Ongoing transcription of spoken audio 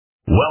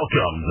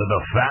Welcome to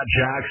the Fat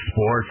Jack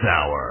Sports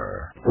Hour.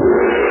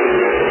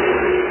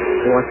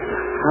 What's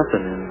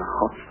happening,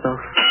 hot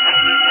stuff?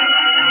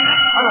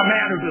 I'm a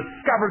man who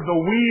discovered the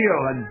wheel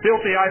and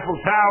built the Eiffel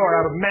Tower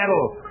out of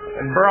metal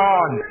and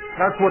bronze.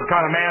 That's what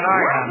kind of man I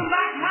am. Welcome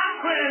back, my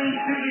friends,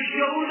 to the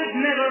show that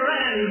never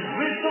ends.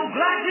 We're so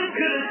glad you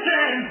could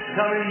attend.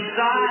 Come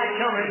inside,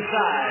 come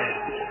inside.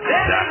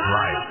 That's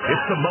right.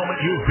 It's the moment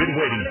you've been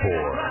waiting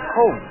for.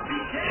 Oh,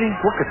 geez,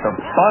 look at the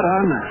butt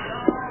on that.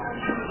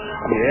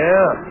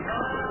 Yeah.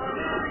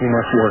 He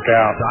must work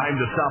out. Time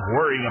to stop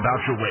worrying about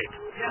your weight.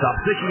 Stop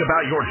thinking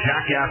about your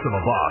jackass of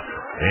a boss.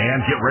 And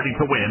get ready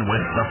to win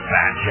with the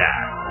Fat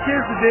Jack.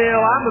 Here's the deal.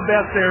 I'm the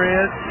best there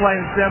is,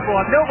 plain and simple.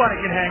 Nobody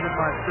can hang with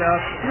my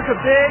stuff. It's a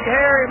big,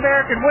 hairy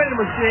American winning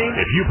machine.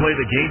 If you play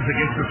the games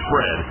against the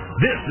spread,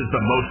 this is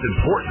the most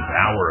important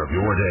hour of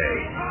your day.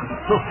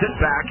 So sit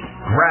back,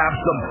 grab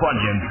some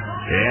Funyuns,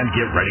 and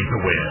get ready to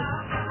win.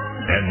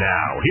 And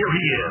now, here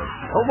he is,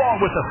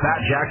 along with the Fat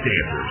Jack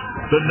Dancers,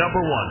 the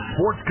 #1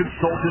 sports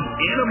consultant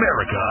in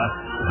America,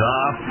 the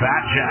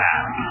Fat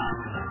Jack.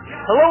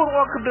 Hello and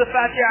welcome to the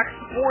Fat Jack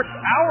Sports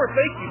Hour.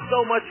 Thank you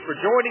so much for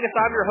joining us.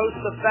 I'm your host,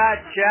 the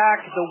Fat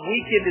Jack. The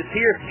weekend is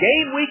here. It's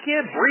game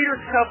weekend,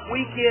 Breeders' Cup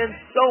weekend,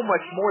 so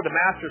much more. The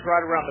Masters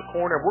right around the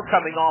corner. We're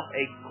coming off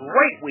a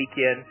great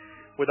weekend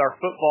with our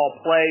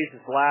football plays.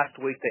 This last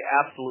week they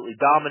absolutely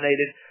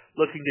dominated.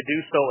 Looking to do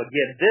so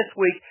again this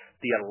week.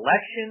 The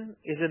election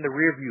is in the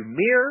rearview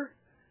mirror.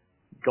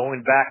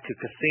 Going back to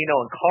casino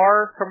and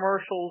car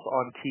commercials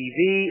on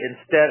TV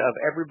instead of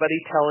everybody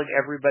telling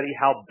everybody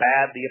how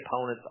bad the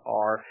opponents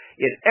are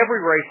in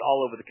every race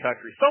all over the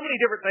country. So many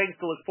different things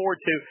to look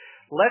forward to.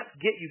 Let's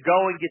get you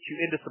going, get you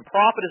into some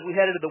profit as we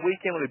head into the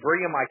weekend. Let me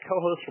bring in my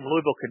co-host from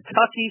Louisville,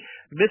 Kentucky,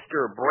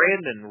 Mr.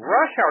 Brandon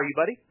Rush. How are you,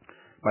 buddy?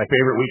 My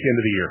favorite weekend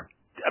of the year.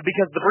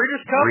 Because the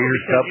Breeders' Cup, Breeders'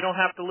 because Cup. You don't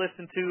have to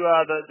listen to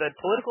the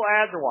political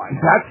ads, or why?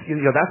 That's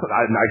what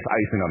nice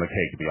icing on the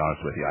cake, to be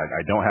honest with you. I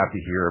don't have to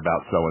hear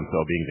about so-and-so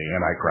being the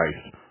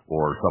Antichrist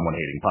or someone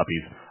hating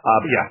puppies.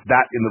 Yeah,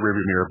 that in the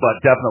rearview mirror, but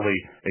definitely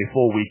a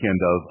full weekend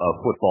of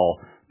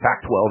football.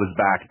 Pac-12 is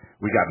back.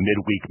 We got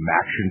midweek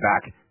action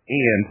back,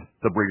 and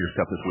the Breeders'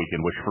 Cup this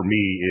weekend, which for me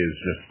is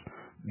just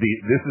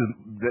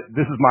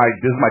this is my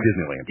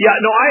Disneyland. Yeah,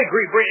 no, I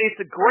agree.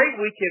 It's a great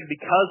weekend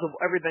because of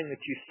everything that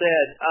you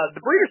said.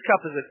 The Breeders'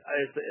 Cup is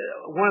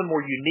one of the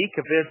more unique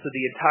events of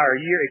the entire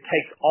year. It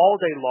takes all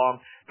day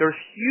long. There's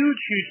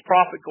huge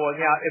profit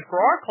going out, and for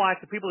our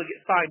clients, the people that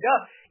get signed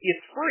up,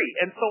 it's free.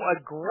 And so a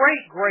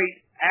great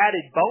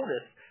added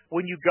bonus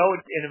when you go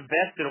and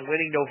invest in a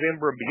winning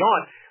November and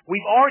beyond.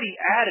 We've already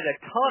added a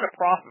ton of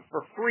profit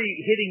for free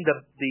hitting the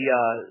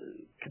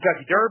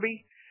Kentucky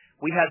Derby.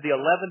 We had the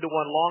 11-1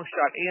 long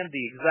shot and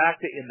the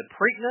exacta in the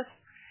Preakness.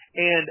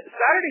 And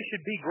Saturday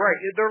should be great.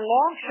 They're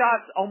long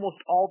shots almost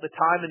all the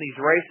time in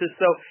these races,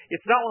 so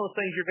it's not one of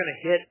those things you're going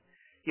to hit,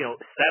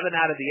 7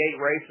 out of the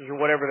 8 races or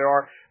whatever there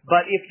are.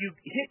 But if you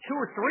hit 2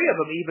 or 3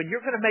 of them even,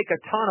 you're going to make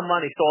a ton of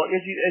money. So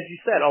as you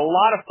said, a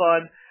lot of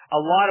fun, a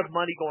lot of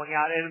money going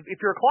out. And if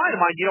you're a client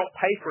of mine, you don't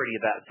pay for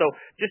any of that. So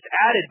just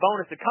added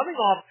bonus. And coming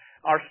off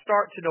our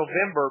start to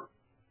November,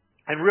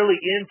 and really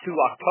into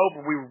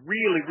October, we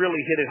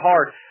really hit it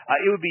hard.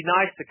 It would be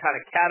nice to kind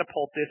of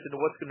catapult this into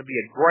what's going to be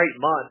a great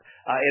month.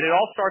 And it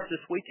all starts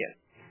this weekend.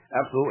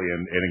 Absolutely.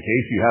 And in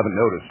case you haven't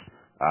noticed,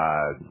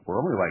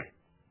 we're only 10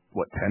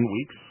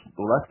 weeks,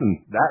 less than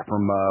that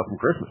from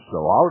Christmas. So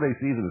holiday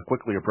season is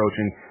quickly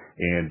approaching.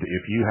 And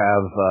if you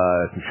have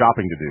some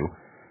shopping to do,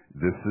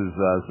 this is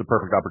the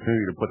perfect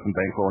opportunity to put some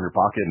bankroll in your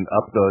pocket and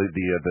up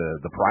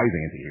the prize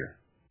ante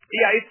here.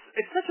 Yeah,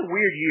 it's such a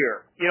weird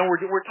year.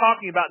 We're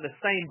talking about in the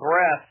same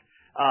breath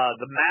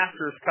the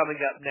Masters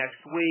coming up next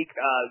week,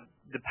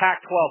 the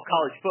Pac-12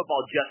 college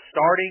football just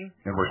starting,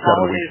 and we're 7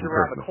 holidays weeks from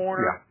around Christmas. the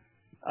corner.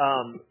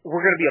 Yeah.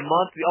 We're going to be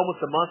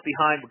almost a month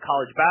behind when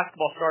college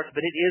basketball starts,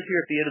 but it is here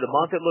at the end of the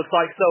month. It looks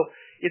like so.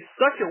 It's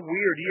such a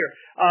weird year.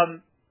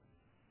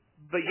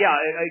 But yeah,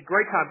 a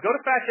great time. Go to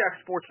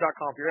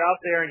FatJackSports.com if you're out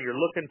there and you're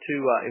looking to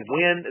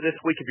win this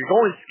week. If you're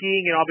going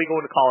skiing, I'll be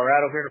going to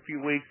Colorado here in a few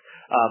weeks.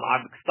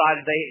 I'm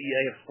excited. They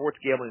have sports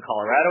gambling in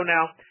Colorado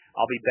now.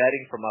 I'll be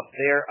betting from up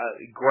there.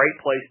 A great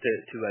place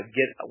to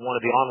get one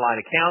of the online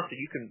accounts that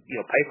you can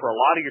pay for a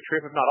lot of your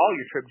trip, if not all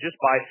your trip, just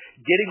by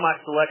getting my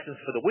selections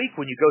for the week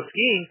when you go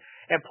skiing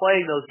and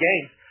playing those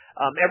games.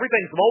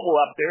 Everything's mobile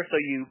up there,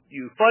 so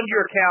you fund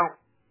your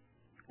account.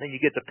 Then you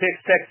get the picks,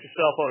 text your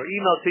cell phone, or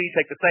email to you,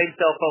 take the same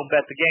cell phone,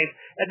 bet the game,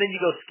 and then you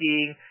go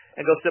skiing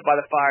and go sit by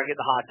the fire, get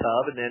in the hot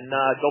tub, and then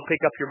go pick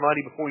up your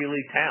money before you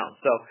leave town.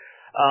 So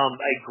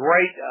a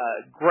great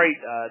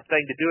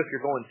thing to do if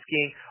you're going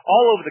skiing.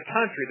 All over the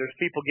country, there's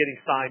people getting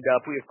signed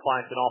up. We have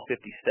clients in all 50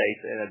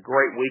 states, and a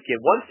great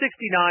weekend.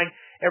 $169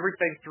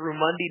 everything through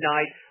Monday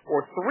night,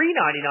 or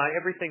 $3.99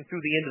 everything through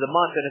the end of the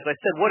month. And as I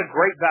said, what a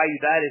great value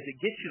that is. It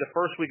gets you the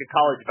first week of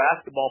college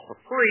basketball for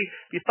free.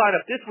 If you sign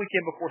up this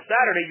weekend before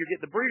Saturday, you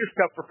get the Breeders'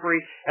 Cup for free,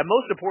 and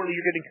most importantly,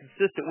 you're getting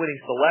consistent winning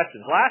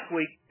selections. Last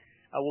week,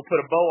 we'll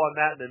put a bow on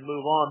that and then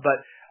move on.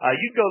 But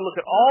you can go look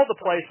at all the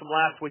plays from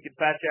last week at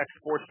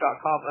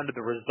FatJackSports.com under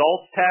the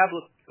results tab.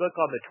 Click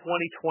on the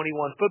 2021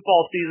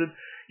 football season.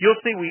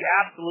 You'll see we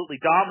absolutely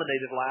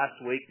dominated last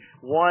week,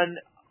 won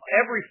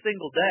every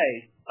single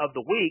day of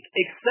the week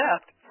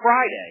except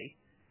Friday.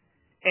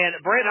 And,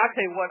 Brandon, I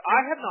tell you what, I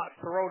have not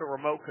thrown a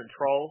remote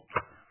control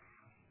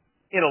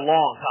in a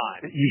long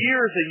time.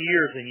 Years and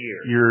years and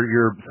years.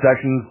 Your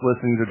sessions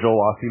listening to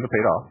Joel Osteen have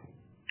paid off.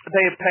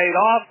 They have paid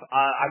off.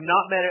 I'm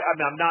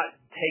not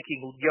taking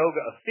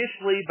yoga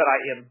officially, but I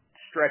am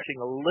stretching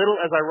a little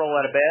as I roll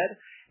out of bed,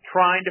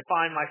 trying to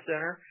find my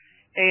center.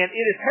 And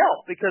it has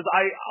helped because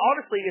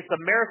honestly, it's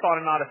a marathon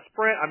and not a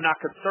sprint. I'm not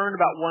concerned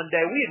about one day.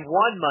 We had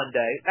won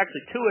Monday,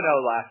 actually 2-0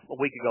 a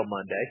week ago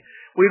Monday.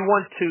 We had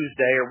won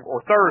Tuesday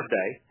or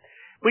Thursday.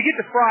 We get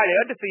to Friday,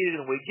 undefeated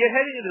in the week.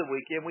 Heading into the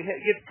weekend, we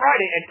get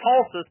Friday, and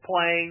Tulsa's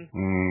playing.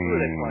 Who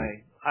are they playing?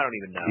 I don't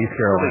even know. East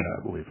Carolina,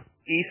 I believe.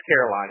 East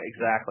Carolina,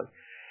 exactly.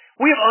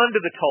 We have under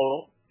the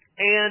total,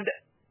 and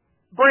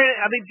Brandon,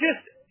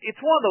 it's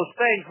one of those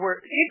things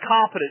where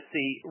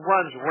incompetency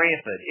runs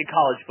rampant in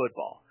college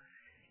football.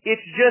 It's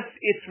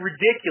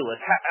ridiculous.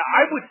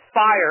 I would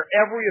fire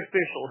every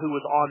official who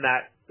was on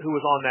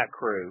that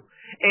crew,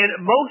 and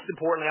most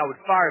importantly, I would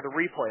fire the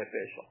replay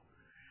official.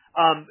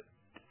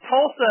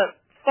 Tulsa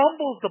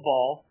fumbles the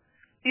ball.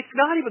 It's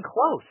not even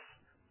close,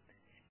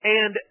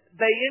 and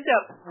they end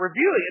up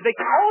reviewing it. They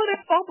call it a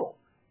fumble,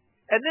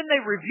 and then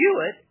they review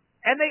it,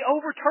 and they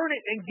overturn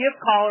it and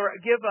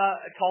give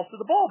Tulsa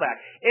the ball back.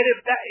 And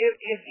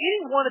if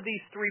any one of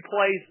these three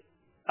plays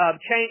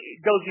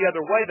goes the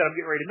other way that I'm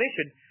getting ready to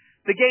mention,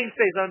 the game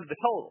stays under the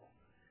total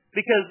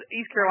because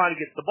East Carolina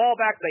gets the ball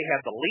back. They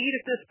have the lead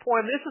at this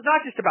point. This is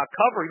not just about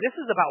covering. This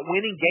is about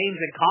winning games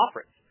in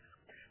conference.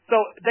 So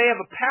they have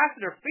a pass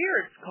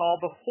interference call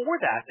before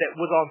that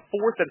was on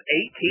 4th and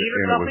 18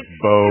 or something. It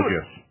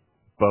was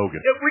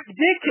bogus.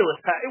 Ridiculous.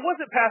 It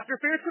wasn't pass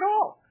interference at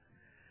all.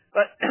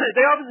 But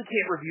they obviously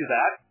can't review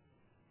that.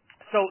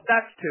 So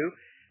that's two.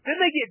 Then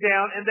they get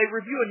down and they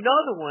review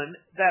another one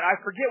that I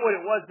forget what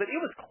it was, but it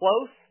was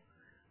close.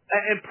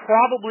 And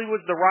probably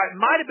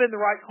might have been the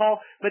right call,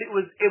 but it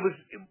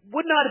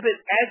would not have been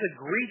as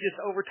egregious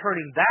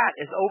overturning that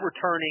as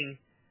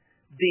overturning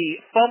the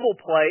fumble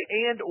play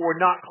and or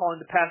not calling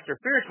the pass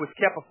interference, which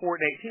kept a 4th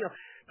and 18.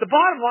 The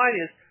bottom line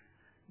is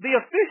the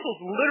officials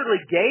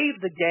literally gave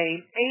the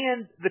game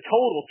and the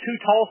total to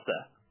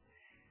Tulsa.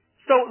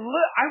 So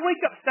I wake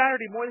up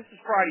Saturday morning, this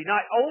is Friday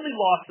night, only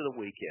lost of the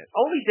weekend.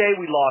 Only day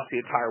we lost the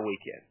entire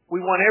weekend.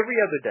 We won every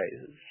other day.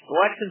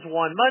 Selections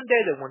won Monday,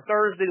 they won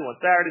Thursday, they won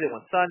Saturday, they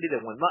won Sunday,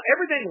 they won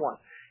everything won,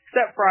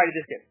 except Friday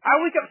this game. I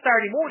wake up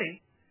Saturday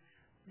morning,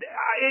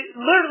 it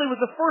literally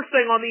was the first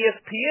thing on the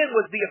ESPN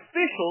was the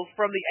officials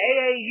from the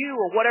AAU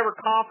or whatever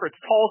conference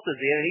Tulsa's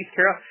in East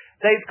Carolina.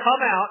 They've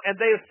come out and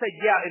they have said,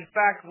 yeah, in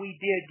fact, we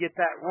did get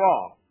that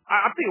wrong.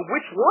 I'm thinking,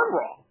 which one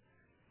wrong?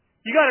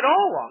 You got it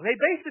all wrong. They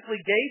basically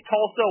gave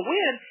Tulsa a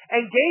win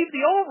and gave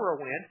the over a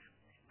win.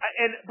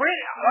 And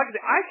Brandon, like I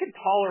said, I can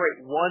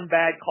tolerate one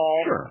bad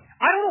call. Sure.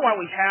 I don't know why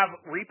we have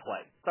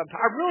replay. Sometimes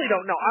I really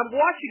don't know. I'm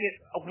watching it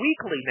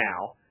weekly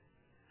now.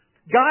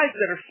 Guys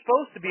that are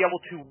supposed to be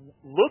able to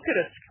look at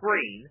a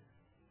screen,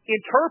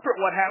 interpret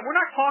what happened. We're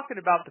not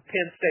talking about the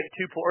Penn State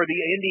 2-point or the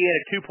Indiana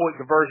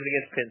 2-point conversion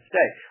against Penn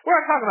State. We're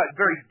not talking about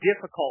very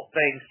difficult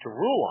things to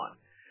rule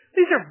on.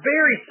 These are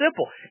very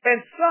simple,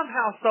 and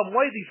somehow, some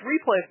way, these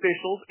replay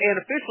officials and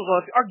officials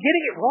are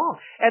getting it wrong,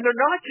 and they're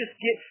not just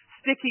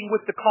sticking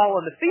with the call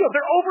on the field;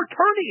 they're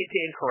overturning it to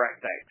incorrect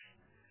things.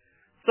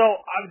 So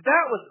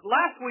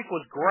last week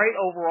was great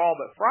overall,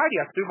 but Friday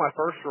I threw my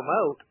first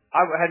remote.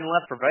 I hadn't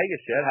left for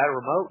Vegas yet. Had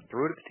a remote,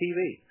 threw it at the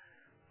TV.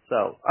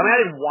 So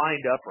I didn't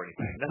wind up or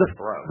anything. That's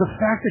the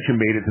fact that you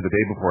made it to the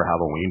day before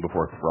Halloween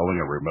before throwing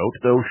a remote,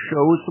 though,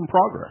 shows some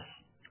progress.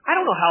 I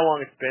don't know how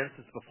long it's been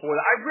since before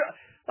that.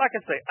 Like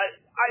I say,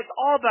 it's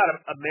all about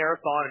a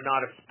marathon and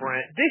not a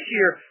sprint. This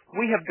year,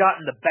 we have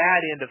gotten the bad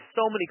end of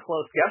so many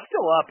close games. I'm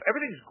still up.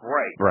 Everything's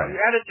great. Right. We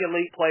added the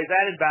elite plays,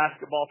 added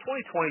basketball.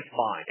 2020's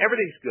fine.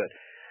 Everything's good.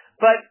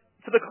 But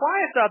for the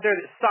clients out there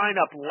that sign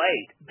up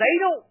late, they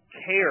don't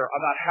care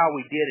about how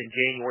we did in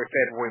January,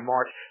 February,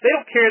 March. They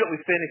don't care that we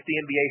finished the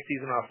NBA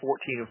season on a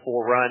 14-4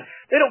 run.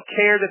 They don't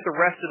care that the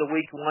rest of the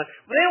week won.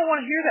 They don't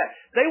want to hear that.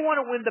 They want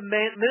to win the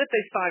minute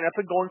they sign up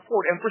and going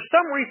forward. And for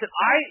some reason,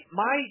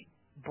 my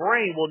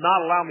brain will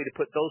not allow me to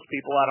put those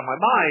people out of my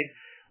mind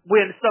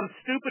when some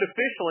stupid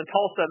official in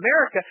Tulsa,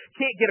 America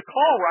can't get a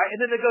call right,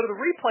 and then they go to the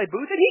replay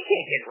booth and he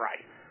can't get it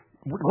right.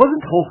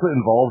 Wasn't Tulsa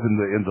involved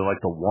in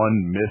the one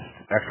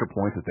missed extra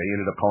point that they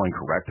ended up calling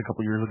correct a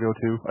couple years ago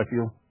too? I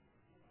feel.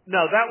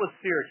 No, that was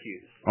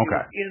Syracuse.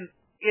 Okay.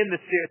 In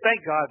the thank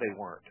God they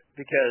weren't,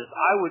 because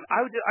I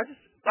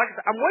just like I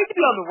said, I'm waiting to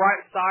be on the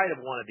right side of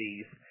one of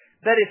these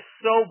that is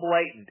so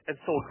blatant and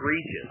so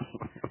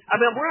egregious.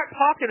 We're not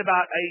talking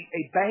about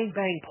a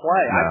bang-bang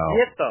play. No.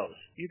 I get those.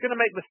 You're going to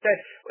make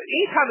mistakes. But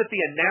anytime that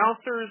the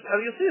announcers,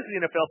 you'll see this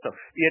in the NFL stuff,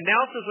 the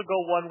announcers will go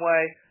one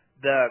way,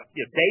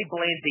 Dave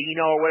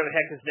Blandino or whatever the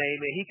heck his name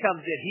is, he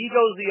comes in, he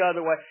goes the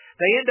other way.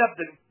 They end up,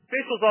 the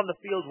officials on the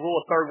field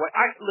rule a third way.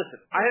 Listen,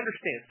 I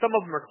understand. Some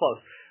of them are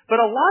close. But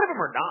a lot of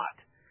them are not.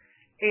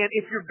 And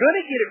if you're going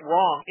to get it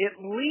wrong, at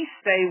least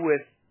stay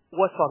with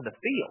what's on the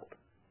field.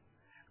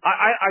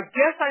 I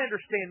guess I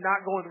understand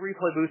not going to the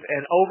replay booth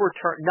and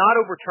not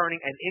overturning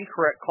an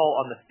incorrect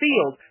call on the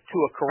field to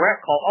a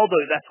correct call,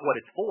 although that's what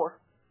it's for.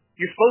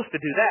 You're supposed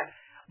to do that.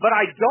 But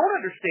I don't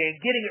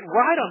understand getting it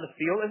right on the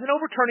field and then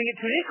overturning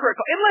it to an incorrect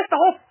call, unless the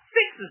whole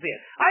fix is in.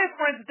 I have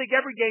friends that think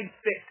every game's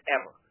fixed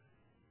ever.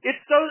 It's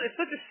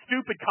such a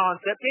stupid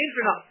concept. Games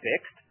are not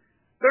fixed.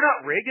 They're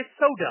not rigged. It's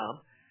so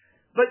dumb.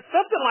 But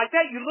something like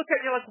that, you look at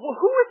it and you're like, well,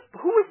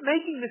 who is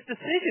making this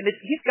decision?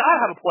 He's got to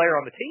have a player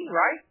on the team,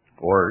 right?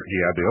 Or he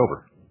had the over.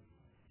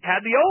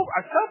 Had the over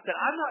or something.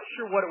 I'm not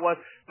sure what it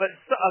was, but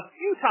a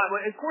few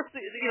times. Of course,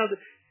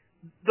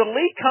 the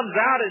league comes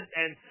out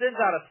and sends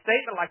out a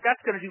statement like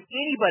that's going to do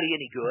anybody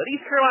any good.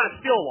 East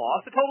Carolina still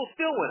lost. The total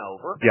still went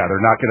over. Yeah,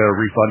 they're not going to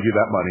refund you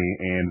that money,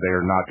 and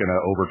they're not going to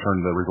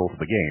overturn the results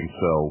of the game.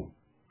 So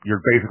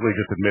you're basically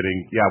just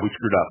admitting, yeah, we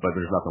screwed up, but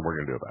there's nothing we're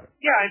going to do about it.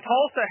 Yeah, and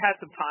Tulsa had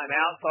some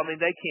timeouts. So, I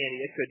mean,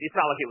 it's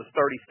not like it was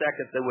 30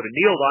 seconds they would have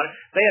kneeled on it.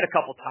 They had a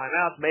couple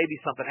timeouts. Maybe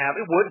something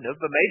happened. It wouldn't have,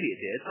 but maybe it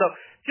did. So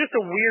just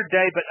a weird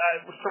day, but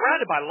we're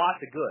surrounded by lots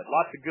of good.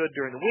 Lots of good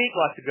during the week,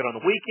 lots of good on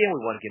the weekend.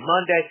 We won again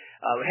Monday.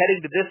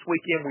 Heading to this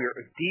weekend, we are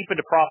deep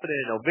into profiting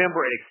in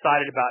November and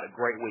excited about a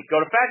great week. Go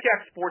to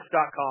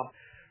FatJackSports.com.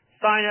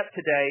 Sign up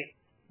today.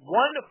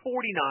 $149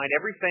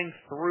 everything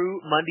through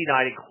Monday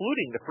night,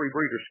 including the free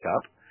Breeders'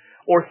 Cup.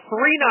 Or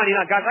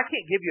 $3.99. Guys, I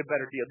can't give you a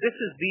better deal. This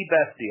is the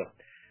best deal.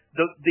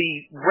 The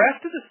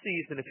rest of the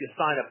season, if you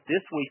sign up this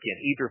weekend,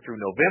 either through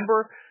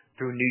November,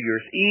 through New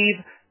Year's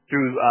Eve,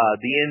 through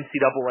the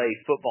NCAA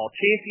Football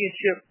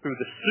Championship, through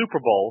the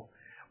Super Bowl,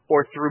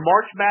 or through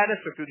March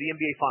Madness or through the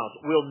NBA Finals,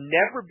 will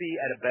never be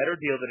at a better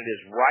deal than it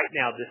is right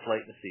now this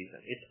late in the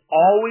season. It's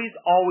always,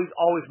 always,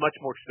 always much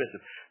more expensive.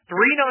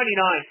 $3.99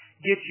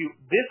 gets you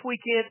this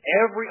weekend,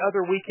 every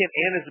other weekend,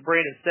 and as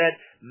Brandon said,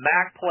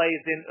 MAC plays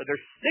in.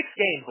 There's 6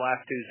 games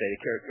last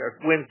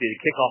Wednesday to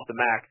kick off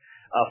the MAC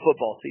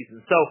football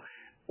season. So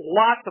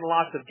lots and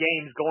lots of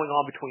games going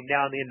on between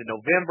now and the end of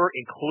November,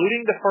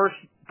 including the first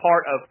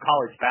part of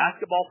college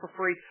basketball for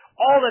free.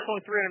 All that's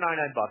only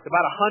 $399,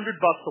 about $100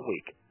 a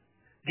week.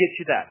 Get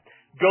you that.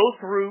 Go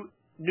through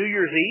New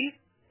Year's Eve.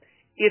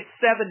 It's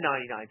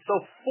 $7.99. So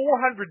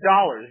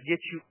 $400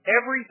 gets you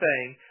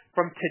everything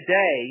from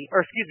today,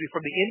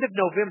 from the end of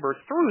November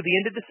through the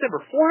end of December.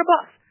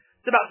 $400.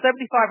 It's about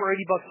 $75 or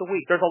 $80 a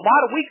week. There's a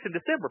lot of weeks in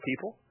December,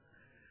 people.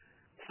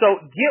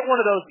 So get one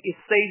of those. It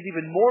saves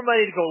even more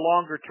money to go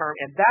longer term,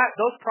 and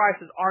those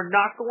prices are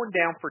not going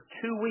down for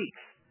 2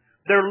 weeks.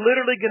 They're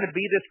literally going to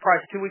be this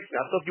price 2 weeks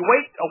now. So if you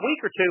wait a week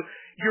or two,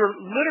 you're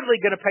literally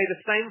going to pay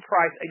the same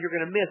price, and you're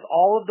going to miss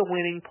all of the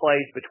winning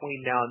plays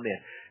between now and then.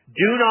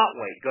 Do not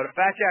wait. Go to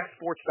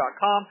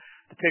FatJackSports.com.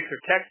 The picks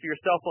are texted to your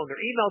cell phone. They're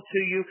emailed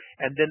to you,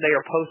 and then they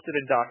are posted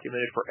and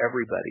documented for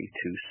everybody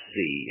to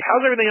see.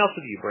 How's everything else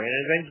with you, Brandon?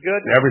 Everything's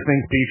good?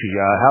 Everything's peachy.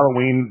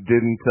 Halloween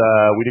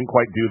we didn't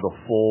quite do the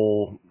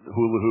full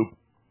hula hoop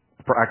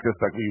practice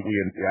that we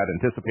had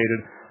anticipated.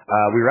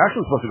 We were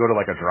actually supposed to go to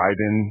like a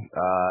drive-in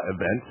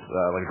event,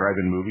 like a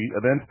drive-in movie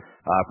event.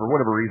 For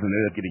whatever reason, it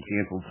ended up getting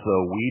canceled, so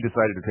we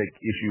decided to take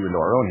issue into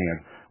our own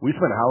hands. We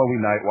spent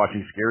Halloween night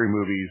watching scary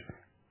movies,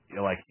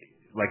 like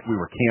we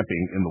were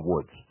camping in the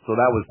woods. So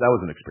that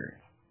was an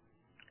experience.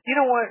 You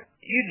know what?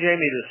 You,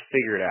 Jamie, just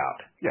figure it out.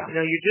 Yeah.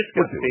 You just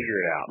got to figure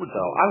it out.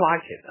 So I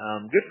like it.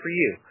 Good for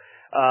you.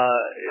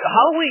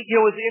 Halloween,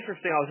 was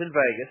interesting. I was in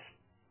Vegas,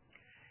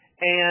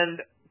 and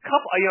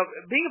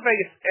being in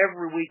Vegas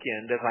every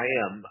weekend, as I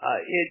am,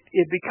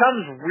 it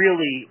becomes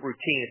really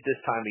routine at this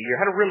time of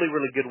year. Had a really,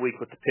 really good week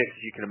with the picks,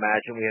 as you can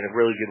imagine. We had a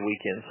really good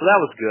weekend, so that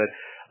was good.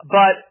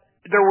 But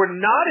there were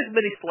not as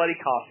many slutty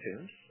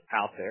costumes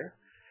out there.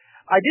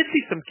 I did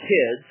see some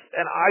kids,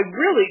 and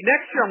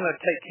next year I'm going to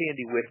take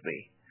candy with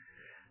me,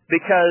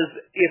 because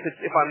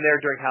if I'm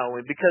there during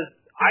Halloween, because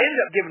I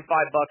ended up giving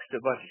 $5 to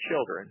a bunch of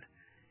children,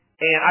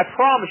 and I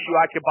promise you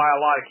I could buy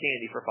a lot of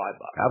candy for $5.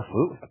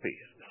 Absolutely. A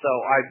piece. So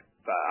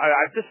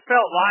I just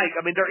felt like,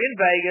 they're in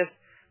Vegas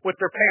with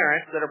their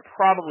parents that are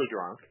probably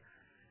drunk,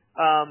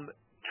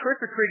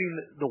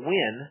 trick-or-treating the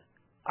Wynn.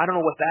 I don't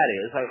know what that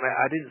is.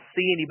 I didn't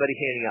see anybody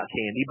handing out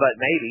candy, but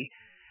maybe.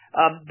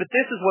 But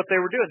this is what they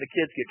were doing. The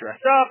kids get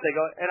dressed up. They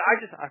go, and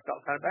I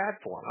felt kind of bad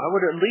for them. I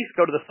would at least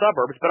go to the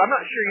suburbs, but I'm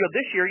not sure.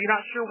 This year, you're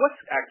not sure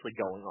what's actually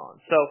going on.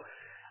 So,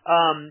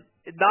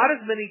 not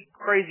as many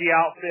crazy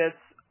outfits.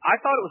 I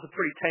thought it was a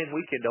pretty tame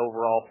weekend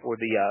overall for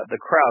the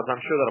crowds.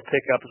 I'm sure that'll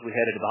pick up as we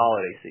head into the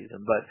holiday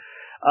season. But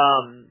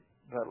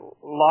a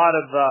lot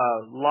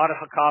of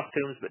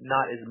costumes, but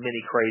not as many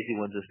crazy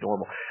ones as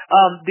normal.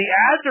 The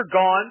ads are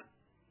gone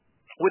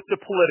with the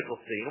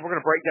political scene. We're going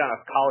to break down a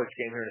college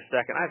game here in a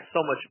second. I have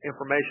so much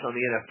information on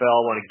the NFL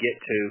I want to get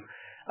to.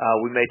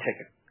 We may take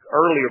an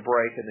earlier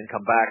break and then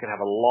come back and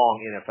have a long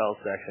NFL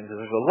section, because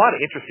there's a lot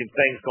of interesting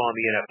things going on in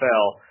the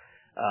NFL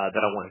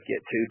that I want to get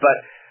to. But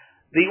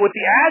With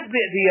the ads,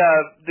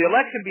 the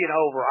election being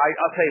over,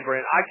 I'll tell you,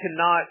 Brent,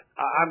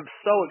 I'm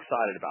so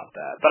excited about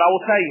that. But I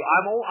will tell you,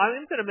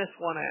 I'm going to miss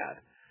one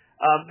ad.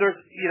 There's,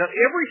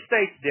 every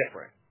state's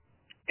different,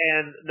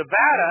 and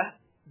Nevada,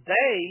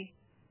 they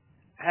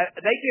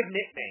give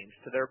nicknames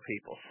to their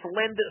people.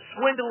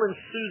 Swindling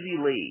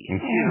Susie Lee,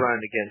 she's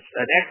running against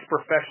an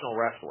ex-professional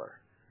wrestler,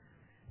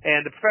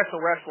 and the professional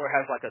wrestler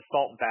has like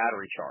assault and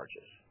battery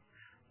charges.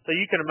 So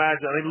you can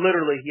imagine,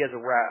 literally, he has a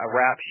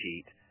rap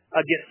sheet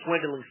against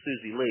swindling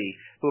Susie Lee,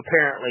 who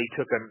apparently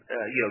took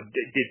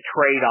did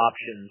trade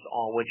options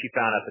on when she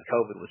found out the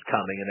COVID was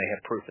coming, and they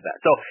have proof of that.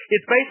 So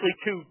it's basically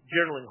two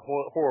generally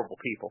horrible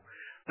people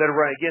that are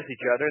running against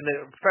each other, and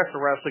the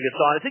professional wrestler gets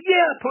on and says,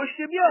 "Yeah, I pushed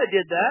him. Yeah, I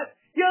did that.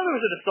 Yeah, there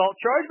was an assault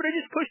charge, but I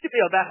just pushed him."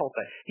 That whole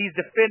thing. He's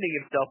defending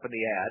himself in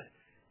the ad.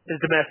 His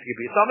domestic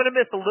abuse. So I'm going to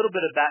miss a little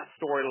bit of that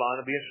storyline.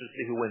 I'll be interested to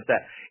see who wins that.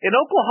 In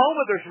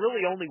Oklahoma, there's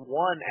really only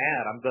one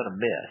ad I'm going to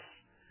miss.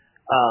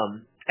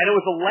 And it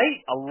was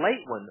a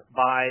late one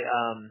by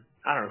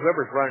I don't know,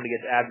 whoever's running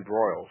against Abby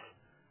Broyles.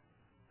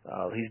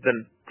 He's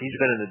been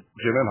in the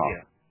Jim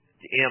Imhoff.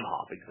 Yeah,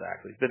 Imhoff,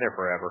 exactly. He's been there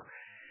forever.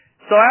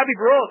 So Abby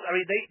Broyles,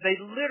 they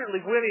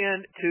literally went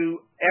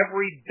into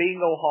every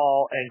bingo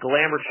hall and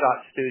glamour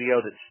shot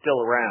studio that's still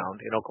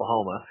around in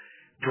Oklahoma,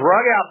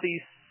 drug out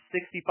these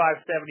 65,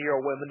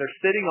 70-year-old women.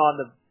 They're sitting on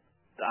the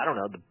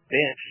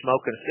bench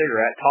smoking a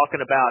cigarette,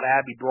 talking about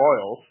Abby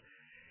Broyles.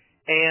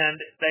 And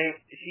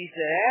she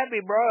said,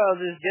 "Abby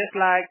Broyles is just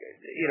like,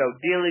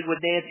 dealing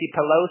with Nancy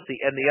Pelosi."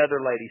 And the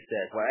other lady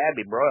said, "Well,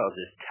 Abby Broyles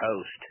is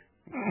toast."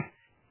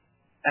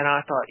 And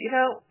I thought,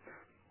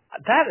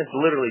 that has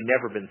literally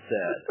never been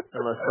said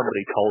unless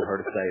somebody told her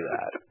to say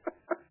that.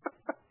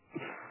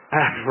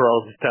 Abby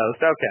Broyles is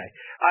toast. Okay.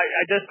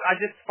 I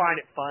just find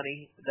it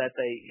funny that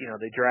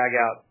they drag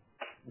out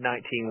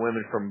 19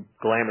 women from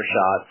glamour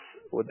shots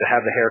to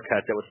have the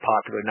haircut that was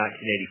popular in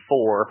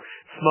 1984,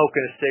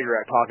 smoking a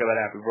cigarette, talking about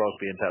Abby Broyles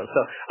being toast.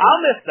 So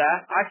I'll miss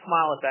that. I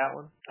smile at that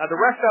one. The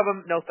rest of them,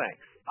 no thanks.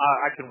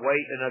 I can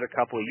wait another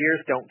couple of years.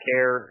 Don't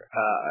care.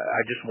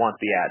 I just want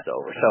the ads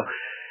over. So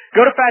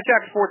go to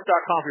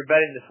FatJackSports.com if you're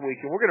betting this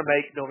week, and we're going to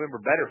make November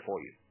better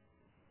for you.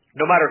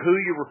 No matter who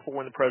you were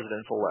for in the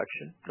presidential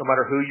election, no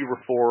matter who you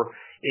were for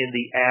in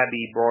the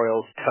Abby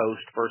Broyles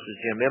toast versus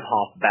Jim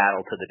Imhoff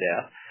battle to the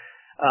death,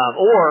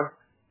 or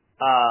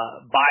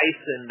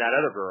Bice and that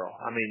other girl.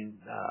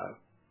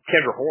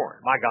 Kendra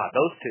Horn. My God,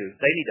 those two,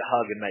 they need to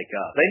hug and make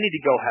up. They need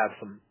to go have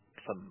some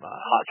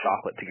hot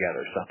chocolate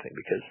together or something,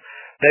 because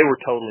they were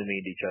totally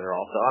mean to each other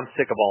also. I'm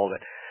sick of all of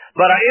it.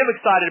 But I am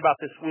excited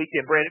about this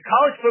weekend, Brandon.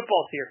 College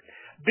football's here.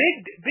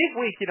 Big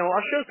week.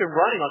 Our show's been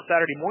running on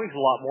Saturday mornings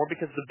a lot more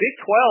because the Big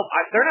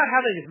 12, they're not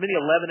having as many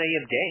 11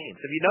 a.m. games.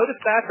 Have you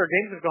noticed that? Their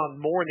games have gone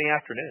more in the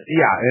afternoon.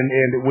 Yeah,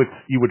 and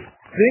you would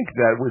think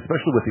that,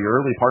 especially with the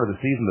early part of the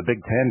season, the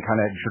Big 10 kind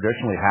of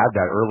traditionally had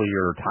that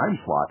earlier time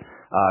slot,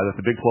 that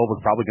the Big 12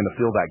 was probably going to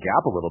fill that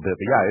gap a little bit.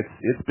 But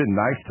yeah, it's been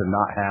nice to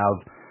not have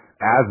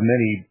as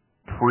many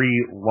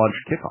pre-lunch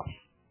kickoffs.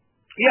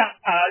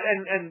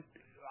 Yeah,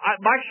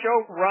 my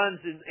show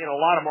runs in a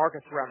lot of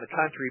markets around the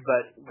country,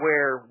 but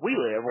where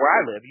I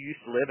live, you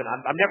used to live, and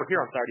I'm never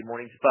here on Saturday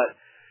mornings, but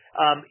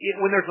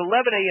when there's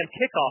 11 a.m.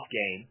 kickoff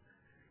game,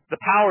 the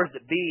powers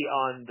that be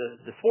on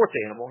the sports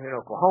animal here in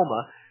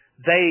Oklahoma,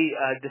 they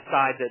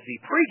decide that the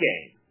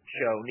pregame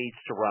show needs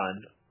to run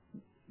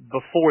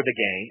before the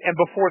game, and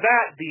before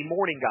that, the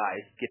morning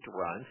guys get to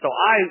run. So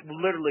I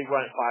literally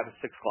run at 5 and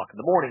 6 o'clock in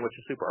the morning, which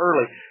is super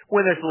early.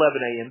 When there's 11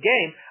 a.m.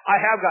 game,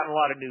 I have gotten a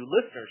lot of new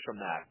listeners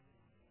from that.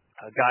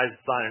 Guys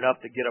signing up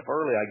to get up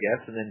early, I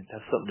guess, and then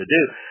have something to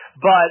do.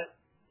 But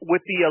with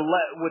the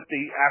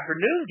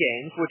afternoon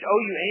games, which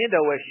OU and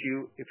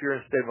OSU, if you're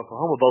in the state of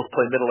Oklahoma, both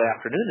play middle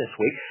afternoon this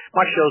week,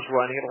 my show's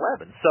running at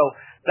 11. So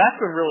that's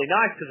been really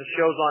nice because the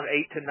show's on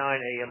 8 to 9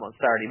 a.m. on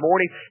Saturday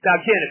morning. Now,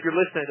 again, if you're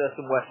listening to us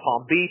in West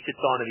Palm Beach, it's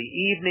on in the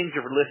evenings.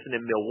 If you're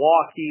listening in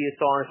Milwaukee,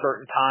 it's on a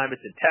certain time.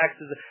 It's in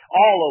Texas,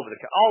 all over the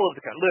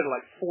country, literally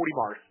like 40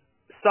 markets,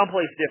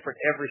 someplace different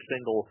every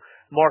single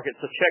market.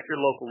 So check your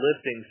local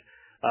listings.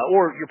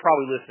 Or you're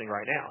probably listening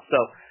right now. So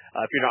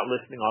if you're not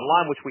listening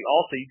online, which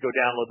you go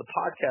download the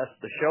podcast of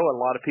the show, and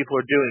a lot of people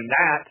are doing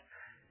that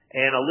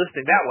and are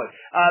listening that way.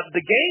 The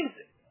games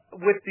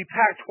with the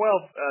Pac-12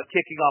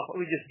 kicking off,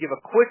 let me just give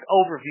a quick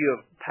overview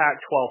of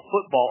Pac-12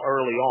 football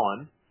early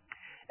on,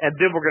 and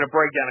then we're going to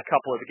break down a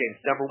couple of the games.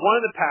 Number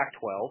one in the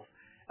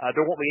Pac-12,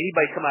 there won't be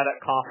anybody come out of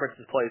that conference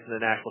and plays in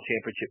the national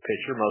championship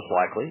picture, most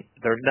likely.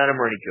 None of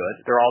them are any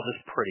good. They're all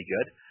just pretty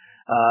good.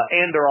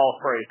 And they're all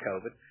afraid of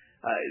COVID.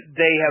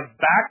 They have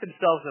backed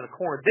themselves in a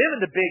corner. Them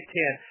and the Big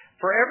Ten,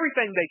 for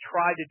everything they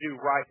tried to do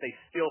right, they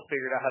still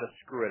figured out how to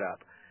screw it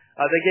up.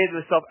 They gave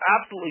themselves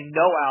absolutely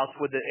no outs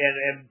with it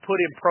and put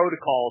in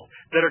protocols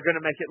that are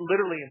going to make it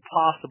literally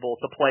impossible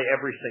to play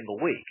every single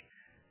week.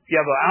 If you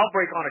have an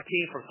outbreak on a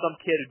team from some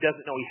kid who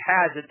doesn't know he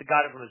has it, that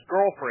got it from his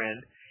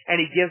girlfriend,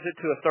 and he gives it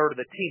to a third of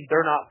the team,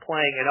 they're not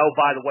playing, and oh,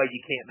 by the way,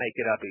 you can't make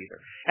it up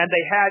either. And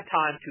they had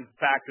time to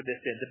factor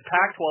this in. The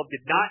Pac-12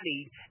 did not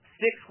need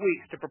 6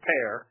 weeks to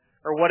prepare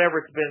or whatever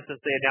it's been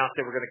since they announced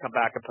they were going to come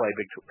back and play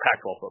Big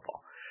Pac-12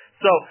 football.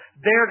 So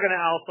they're going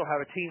to also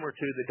have a team or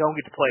two that don't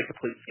get to play a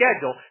complete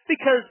schedule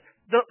because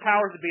the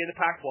powers that be in the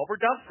Pac-12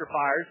 are dumpster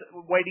fires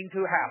waiting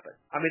to happen.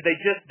 I mean, they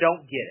just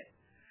don't get it.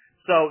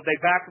 So they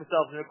back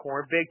themselves in a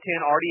corner. Big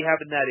Ten already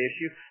having that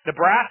issue.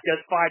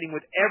 Nebraska's fighting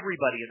with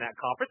everybody in that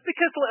conference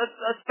because,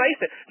 let's face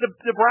it,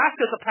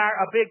 Nebraska's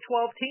a Big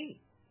 12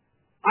 team.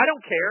 I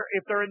don't care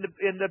if they're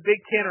in the Big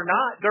Ten or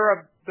not.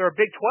 They're a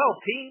Big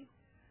 12 team.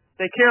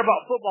 They care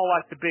about football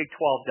like the Big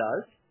 12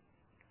 does.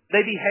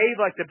 They behave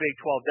like the Big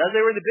 12 does. They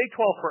were in the Big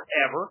 12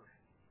 forever.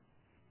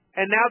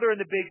 And now they're in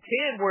the Big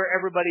Ten where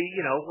everybody,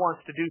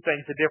 wants to do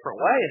things a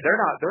different way, and they're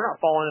not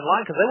falling in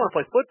line because they want to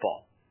play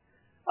football.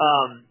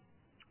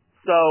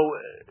 So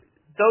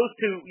those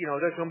two,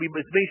 there's going to be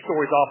as many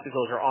stories off as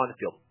those are on the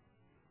field.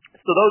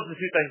 So those are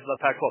the two things about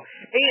Pac-12.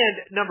 And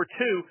number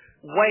two,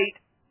 wait.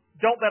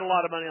 Don't bet a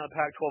lot of money on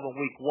Pac-12 in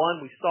week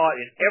one. We saw it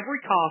in every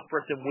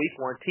conference in week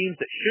one. Teams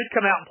that should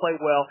come out and play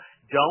well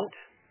don't.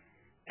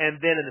 And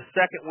then in the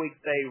second week,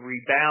 they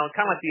rebound.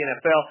 Kind of like the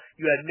NFL.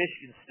 You had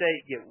Michigan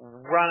State get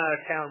run out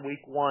of town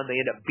week one. They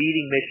end up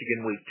beating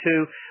Michigan week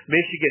two.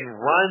 Michigan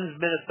runs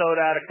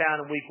Minnesota out of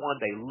town in week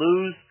one. They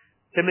lose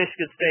to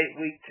Michigan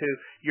State week two.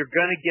 You're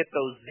going to get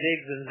those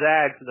zigs and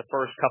zags in the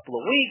first couple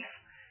of weeks.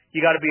 You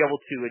got to be able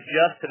to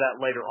adjust to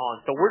that later on.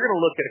 So we're going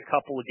to look at a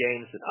couple of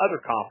games in other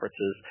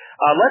conferences.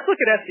 Let's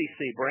look at SEC.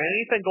 Brand,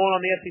 anything going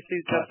on the SEC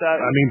just out?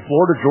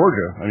 Florida,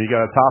 Georgia. You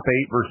got a top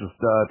 8 versus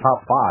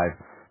top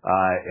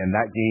 5. And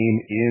that game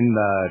in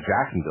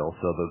Jacksonville,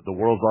 so the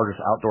world's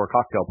largest outdoor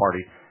cocktail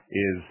party,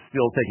 is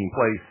still taking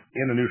place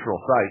in a neutral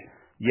site,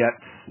 yet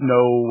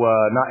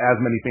not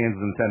as many fans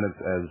in attendance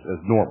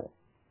as normal.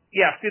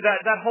 Yeah, see,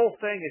 that whole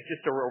thing is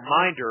just a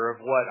reminder of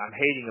what I'm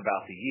hating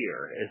about the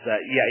year, is that,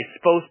 it's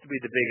supposed to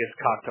be the biggest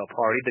cocktail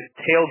party. The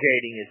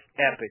tailgating is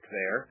epic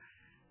there.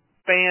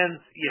 Fans,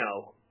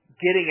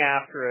 getting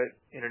after it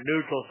in a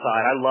neutral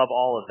site, I love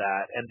all of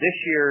that. And this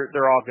year,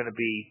 they're all going to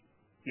be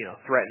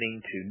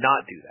threatening to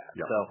not do that.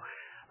 Yep. So,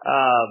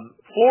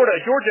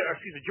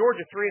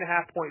 Georgia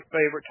 3.5-point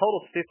favorite,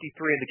 total 53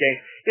 in the game.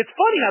 It's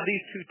funny how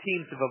these two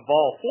teams have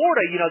evolved.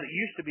 Florida, that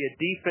used to be a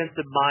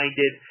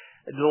defensive-minded,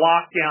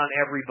 lockdown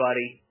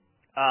everybody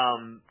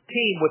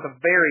team with a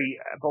very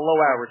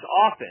below-average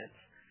offense,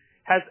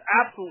 has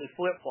absolutely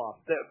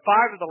flip-flopped. 5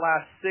 of the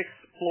last 6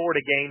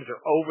 Florida games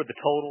are over the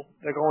total.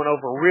 They're going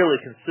over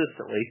really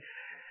consistently.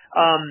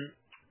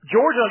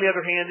 Georgia, on the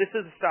other hand, this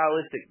is a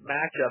stylistic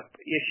matchup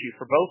issue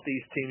for both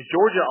these teams.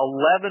 Georgia,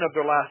 11 of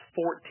their last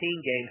 14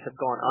 games have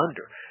gone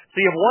under.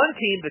 So you have one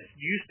team that's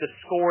used to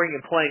scoring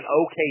and playing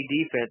okay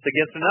defense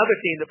against another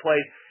team that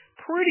plays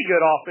pretty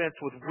good offense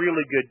with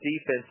really good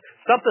defense.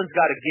 Something's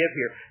got to give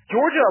here.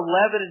 Georgia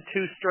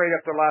 11-2 straight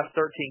up their last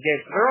 13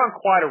 games. So they're on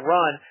quite a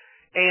run.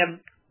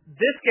 And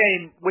this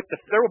game,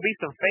 there will be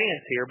some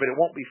fans here, but it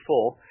won't be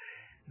full.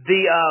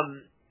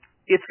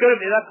 It's going to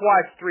be, that's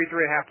why it's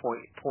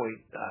 3.5-point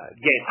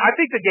game. I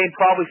think the game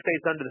probably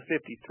stays under the 53.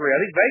 I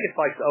think Vegas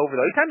likes over,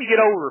 though. Anytime you get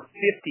over 50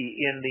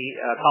 in the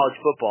college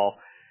football,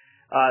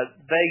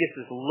 Vegas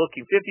is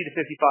looking 50 to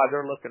 55.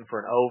 They're looking for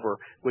an over,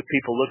 with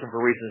people looking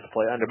for reasons to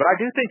play under. But I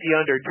do think the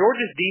under.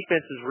 Georgia's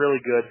defense is really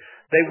good.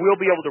 They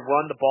will be able to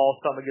run the ball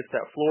some against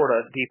that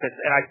Florida defense,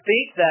 and I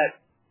think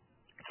that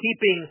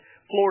keeping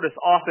Florida's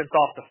offense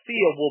off the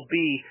field will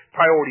be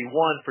priority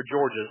one for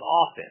Georgia's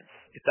offense,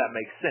 if that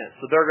makes sense.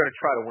 So they're going to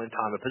try to win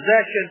time of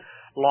possession,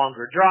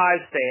 longer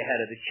drives, stay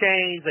ahead of the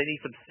chains. They need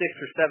some 6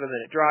 or 7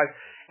 minute drives,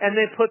 and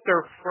then put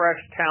their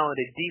fresh,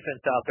 talented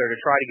defense out there to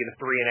try to get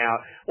a 3 and out,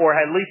 or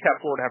at least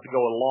have Florida have to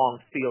go a long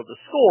field to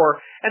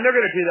score, and they're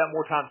going to do that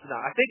more times than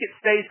not. I think it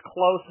stays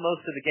close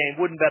most of the game.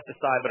 Wouldn't bet the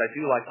side, but I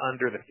do like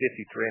under the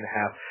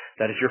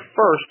 53.5. That is your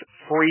first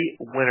free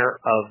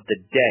winner of the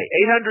day.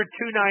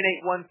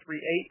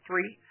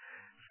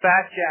 800-298-1383,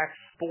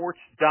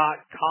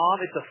 FatJackSports.com.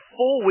 It's a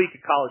full week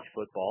of college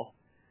football.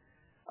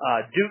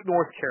 Duke,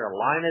 North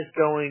Carolina is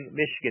going.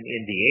 Michigan,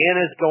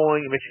 Indiana is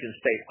going. Michigan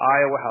State,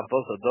 Iowa, how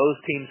both of those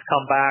teams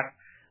come back.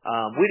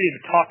 We didn't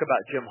even talk about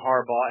Jim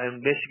Harbaugh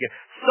and Michigan.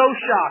 So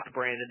shocked,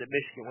 Brandon, that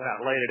Michigan went out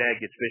and laid an egg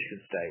against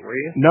Michigan State. Were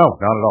you? No,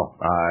 not at all.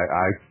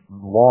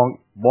 I've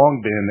long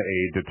been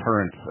a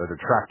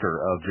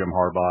detractor of Jim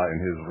Harbaugh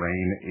and his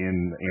reign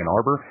in Ann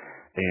Arbor.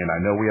 And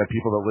I know we have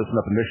people that listen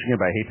up in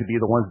Michigan, but I hate to be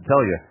the ones to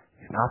tell you,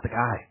 he's not the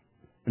guy.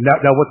 Now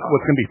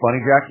what's going to be funny,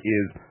 Jack,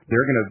 is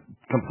they're going to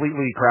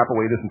completely crap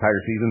away this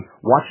entire season.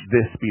 Watch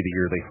this be the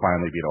year they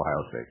finally beat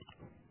Ohio State.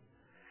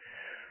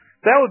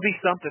 That would be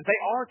something. They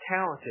are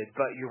talented,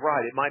 but you're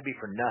right. It might be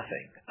for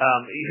nothing.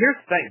 Here's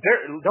the thing.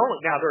 They're a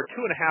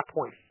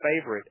 2.5-point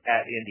favorite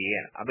at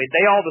Indiana. I mean,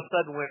 they all of a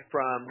sudden went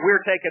from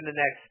we're taking the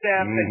next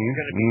step and it's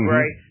going to be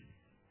great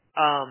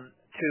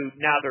to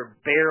now they're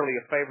barely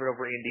a favorite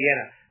over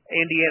Indiana.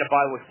 Indiana,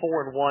 by the way,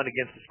 4-1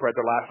 against the spread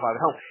their last 5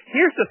 at home.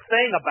 Here's the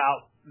thing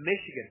about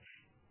Michigan.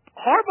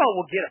 Harbaugh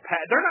will get a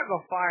pass. They're not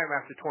going to fire him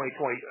after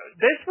 2020.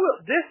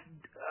 This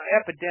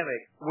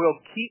epidemic will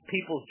keep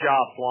people's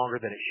jobs longer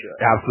than it should.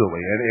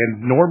 Absolutely.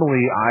 And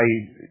normally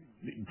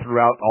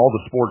throughout all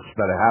the sports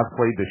that I have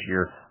played this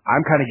year,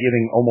 I'm kind of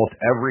giving almost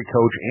every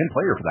coach and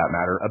player, for that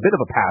matter, a bit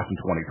of a pass in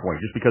 2020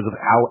 just because of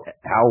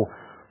how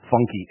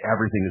funky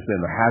everything has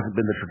been. There hasn't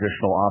been the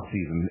traditional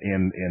offseason,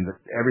 and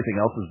everything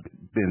else has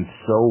been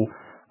so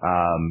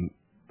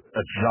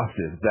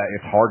adjusted that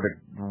it's hard to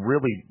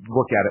really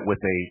look at it with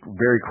a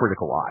very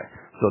critical eye.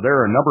 So there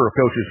are a number of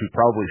coaches who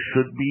probably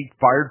should be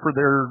fired for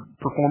their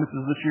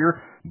performances this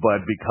year,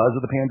 but because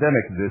of the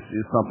pandemic, this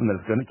is something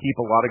that's going to keep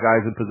a lot of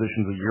guys in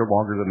positions a year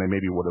longer than they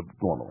maybe would have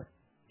normally.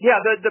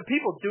 Yeah, the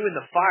people doing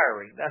the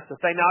firing, that's the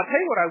thing. Now, I'll tell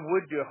you what I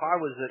would do if I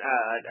was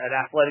an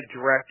athletic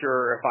director,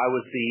 or if I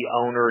was the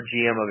owner or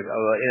GM of an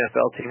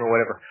NFL team or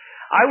whatever.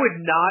 I would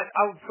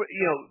put,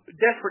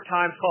 desperate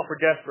times call for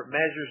desperate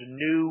measures,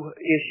 new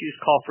issues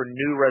call for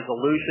new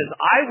resolutions.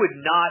 I would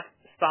not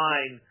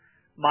sign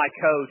my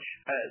coach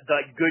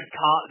the good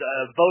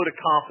vote of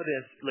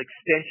confidence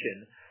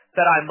extension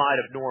that I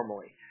might have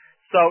normally.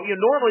 So,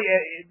 normally,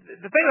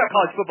 the thing about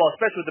college football,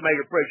 especially with the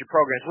major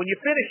programs, when you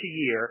finish a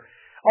year,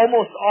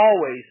 almost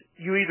always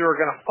you either are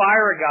going to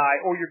fire a guy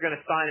or you're going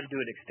to sign him to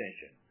an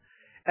extension.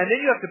 And then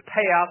you have to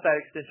pay out that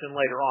extension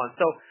later on.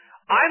 So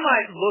I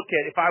might look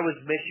at, if I was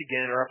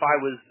Michigan or if I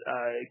was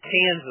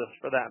Kansas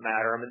for that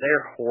matter, I mean,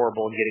 they're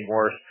horrible and getting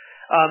worse.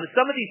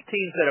 Some of these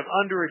teams that have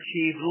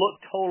underachieved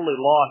look totally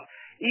lost.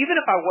 Even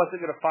if I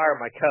wasn't going to fire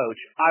my coach,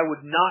 I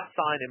would not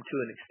sign him to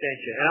an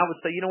extension. And I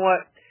would say, you know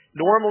what?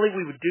 Normally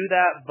we would do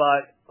that,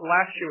 but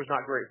last year was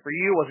not great for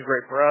you. It wasn't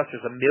great for us.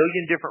 There's a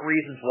million different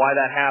reasons why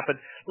that happened.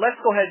 Let's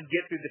go ahead and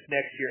get through this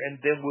next year, and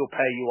then we'll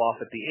pay you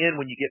off at the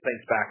end when you get things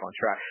back on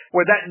track.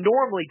 Where that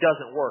normally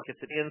doesn't work.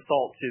 It's an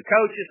insult to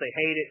coaches. They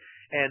hate it.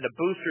 And the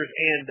boosters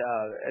and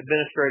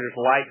administrators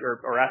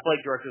or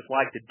athletic directors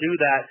like to do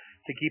that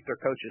to keep their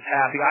coaches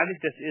happy. I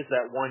think this is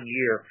that one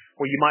year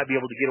where you might be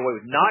able to get away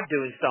with not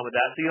doing some of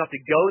that, so you don't have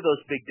to go to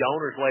those big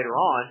donors later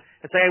on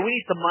and say, hey, we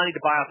need some money to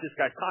buy out this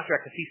guy's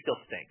contract because he still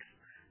stinks.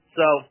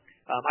 So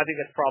I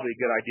think that's probably a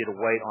good idea to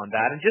wait on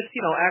that. And just,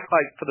 act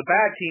like for the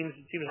bad teams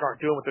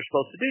aren't doing what they're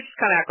supposed to do, just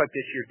kind of act like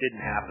this year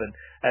didn't happen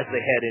as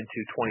they head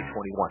into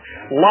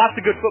 2021. Lots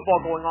of good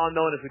football going on,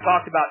 though, and as we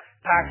talked about,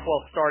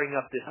 Pac-12 starting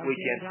up this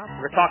weekend.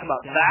 We're going to talk about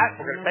that.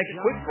 We're going to take a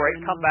quick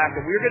break, come back,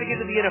 and we're going to get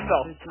to the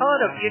NFL. A ton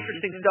of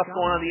interesting stuff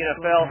going on in the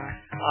NFL,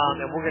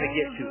 and we're going to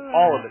get to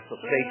all of it.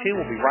 So stay tuned.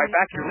 We'll be right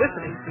back. You're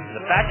listening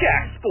to the Fat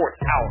Jack Sports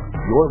Hour.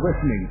 You're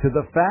listening to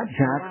the Fat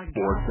Jack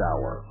Sports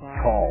Hour.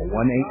 Call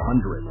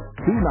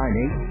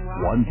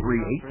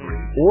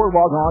 1-800-298-1383 or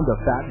log on to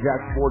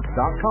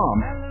FatJackSports.com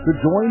to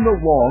join the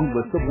long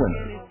list of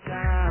winners.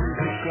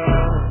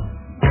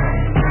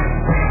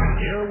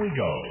 Here we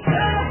go.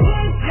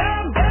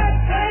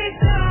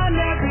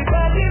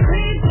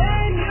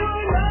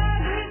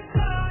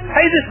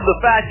 Hey, this is the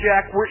Fat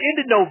Jack. We're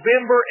into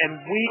November, and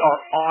we are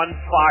on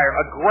fire.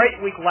 A great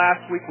week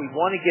last week. We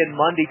won again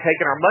Monday,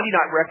 taking our Monday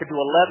night record to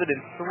 11-3,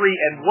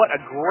 and what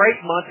a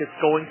great month it's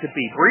going to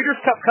be. Breeders'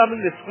 Cup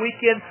coming this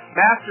weekend,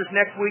 Masters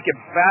next week, and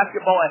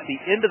basketball at the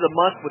end of the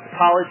month with the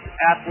college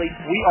athletes.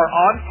 We are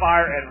on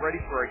fire and ready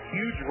for a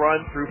huge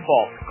run through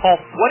fall. Call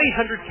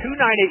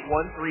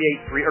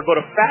 1-800-298-1383 or go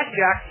to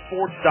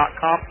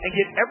FatJackSports.com and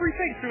get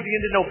everything through the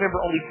end of November,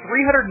 only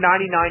 $399,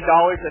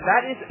 and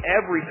that is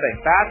everything.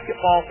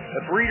 Basketball,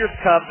 the Breeders'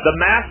 Cup, the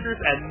Masters,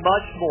 and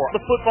much more.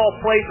 The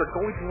football plays are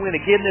going to win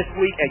again this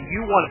week, and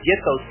you want to get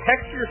those.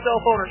 Text to your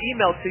cell phone or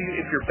email to you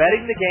if you're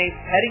betting the game,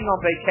 heading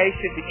on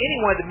vacation to any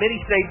one of the many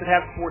states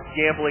that have sports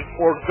gambling,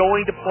 or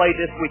going to play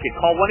this weekend.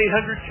 Call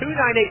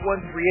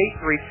 1-800-298-1383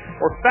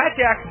 or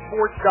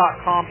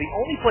FatJackSports.com, the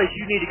only place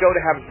you need to go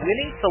to have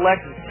winning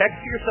selections. Text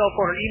to your cell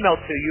phone or email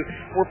to you.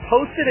 We're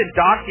posted and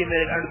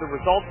documented under the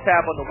results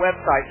tab on the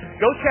website.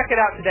 Go check it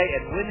out today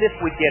and win this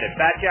weekend at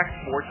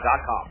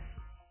FatJackSports.com.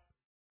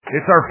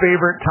 It's our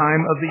favorite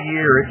time of the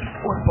year.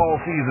 It's football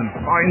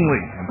season,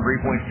 finally, and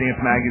 3 Point Stance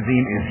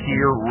Magazine is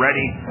here,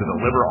 ready to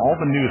deliver all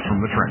the news from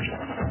the trenches.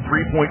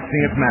 3 Point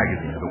Stance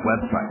Magazine is a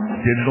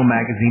website, digital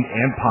magazine,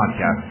 and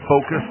podcast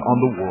focused on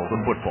the world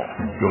of football.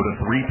 Go to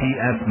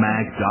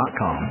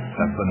 3psmag.com,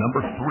 that's the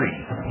number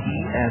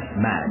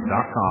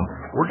 3psmag.com,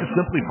 or just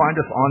simply find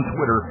us on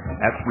Twitter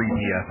at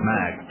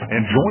 3psmag,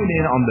 and join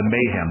in on the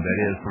mayhem that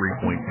is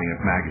 3 Point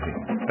Stance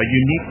Magazine. A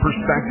unique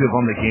perspective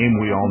on the game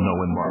we all know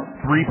and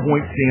love. 3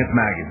 Point Stance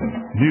Magazine.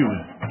 News,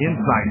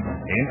 insights,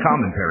 and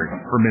commentary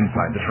from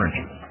inside the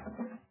trenches.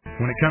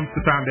 When it comes to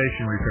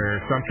foundation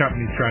repair, some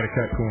companies try to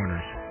cut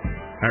corners.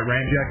 At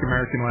Ramjack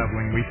American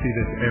Leveling, we see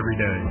this every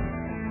day.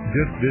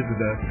 Just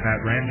visit us at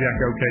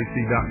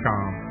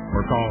ramjackokc.com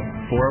or call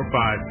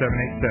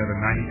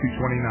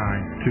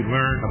 405-787-9229 to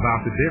learn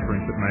about the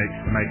difference it makes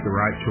to make the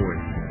right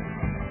choice.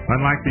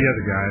 Unlike the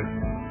other guys,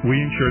 we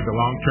ensure the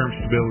long-term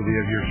stability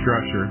of your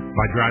structure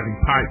by driving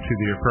pipe to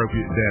the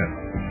appropriate depth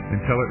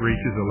until it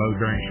reaches a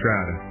load-bearing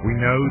strata. We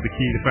know the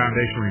key to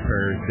foundation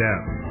repair is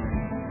depth.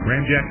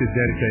 Ramjack is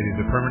dedicated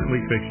to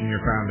permanently fixing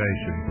your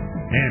foundation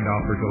and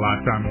offers a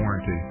lifetime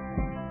warranty.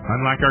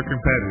 Unlike our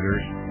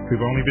competitors,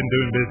 who've only been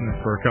doing business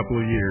for a couple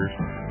of years,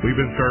 we've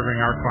been serving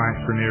our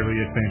clients for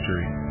nearly a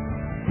century.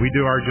 We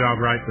do our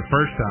job right the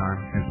first time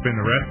and spend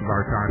the rest of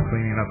our time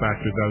cleaning up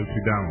after those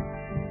who don't.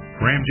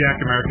 Ramjack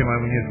American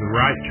Leveling is the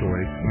right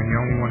choice when you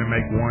only want to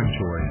make one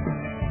choice.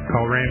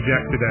 Call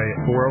Ramjack today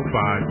at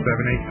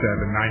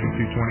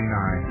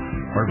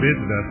 405-787-9229 or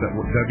visit us at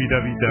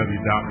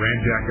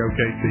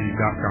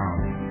www.ramjackokc.com.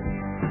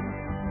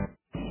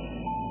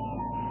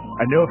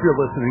 I know if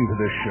you're listening to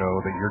this show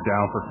that you're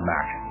down for some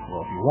action.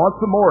 Well, if you want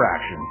some more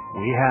action,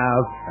 we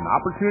have an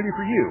opportunity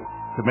for you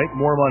to make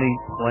more money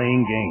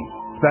playing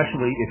games,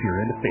 especially if you're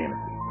into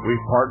fantasy.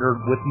 We've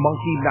partnered with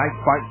Monkey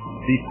Knife Fight,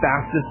 the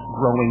fastest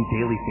growing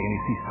daily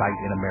fantasy site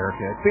in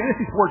America. It's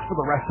fantasy sports for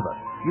the rest of us.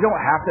 You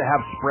don't have to have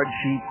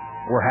spreadsheets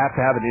or have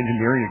to have an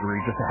engineering degree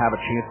just to have a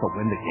chance to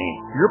win the game.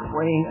 You're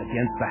playing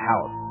against the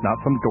house, not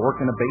some dork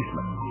in a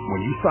basement.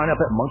 When you sign up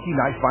at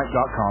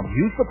monkeyknifefight.com,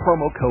 use the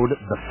promo code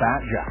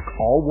TheFatJack,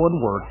 all one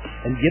word,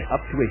 and get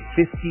up to a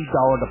 $50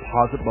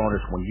 deposit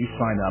bonus when you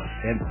sign up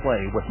and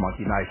play with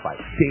Monkey Knife Fight.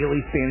 Daily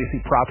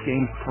fantasy prop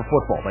games for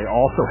football. They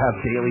also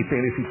have daily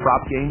fantasy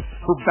prop games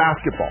for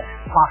basketball,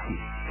 hockey,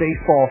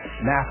 baseball,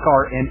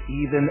 NASCAR, and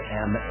even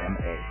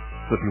MMA.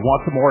 So if you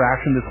want some more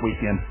action this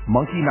weekend,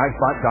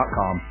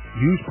 monkeyknifefight.com.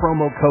 Use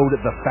promo code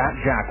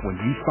TheFatJack when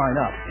you sign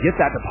up. Get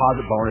that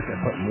deposit bonus and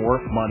put more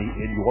money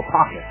in your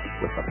pocket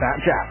with The Fat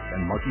Jack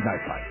and Monkey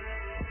Knife Fight.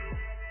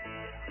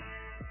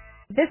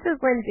 This is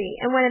Lindsay,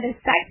 and one of the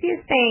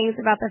sexiest things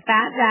about The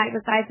Fat Jack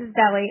besides his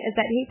belly is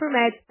that he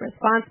promotes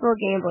responsible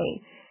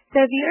gambling.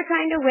 So if you're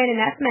trying to win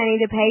enough money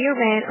to pay your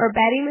rent or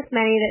betting with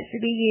money that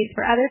should be used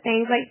for other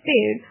things like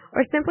food,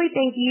 or simply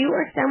think you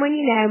or someone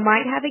you know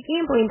might have a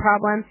gambling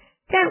problem,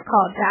 don't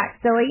call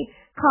Jack Silly.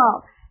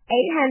 Call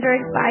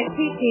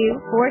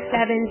 800-522-4700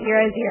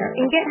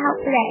 and get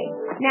help today.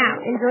 Now,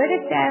 enjoy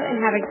the show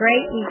and have a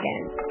great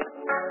weekend.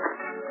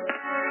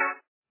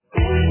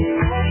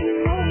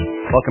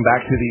 Welcome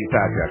back to the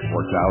Fat Jack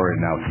Sports Hour,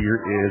 and now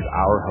here is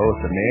our host,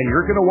 a man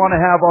you're going to want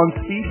to have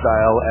on speed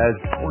dial as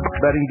sports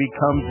betting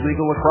becomes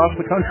legal across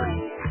the country.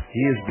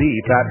 He is the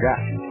Fat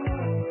Jack.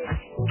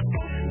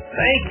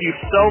 Thank you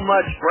so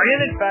much,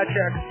 Brandon. Fat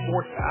Jack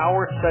Sports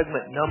Hour,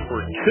 segment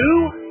number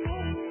 2.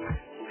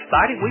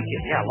 Exciting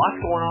weekend. Yeah,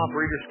 lots going on.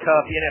 Breeders'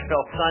 Cup, the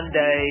NFL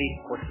Sunday.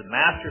 Of course, the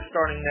Masters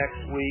starting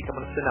next week.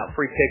 I'm going to send out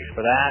free picks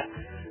for that.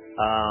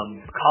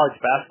 College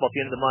basketball at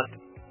the end of the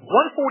month.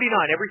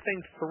 $149 everything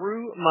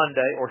through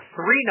Monday, or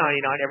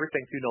 $3.99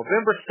 everything through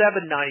November,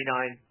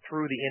 $7.99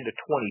 through the end of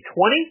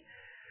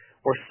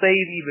 2020. Or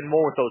save even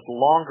more with those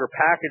longer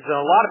packages. And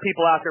a lot of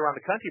people out there around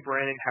the country,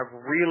 Brandon, have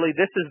really,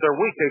 this is their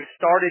week. They've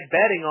started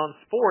betting on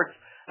sports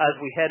as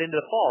we head into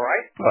the fall,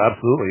 right? Oh,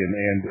 absolutely.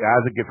 And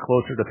as it gets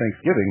closer to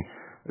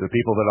Thanksgiving, the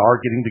people that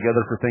are getting together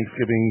for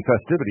Thanksgiving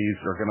festivities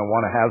are going to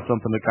want to have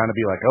something to kind of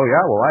be like, oh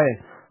yeah, well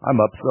I'm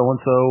up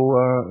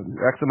so-and-so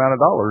X amount of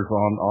dollars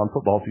on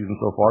football season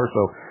so far.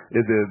 So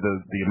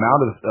the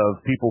amount of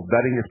people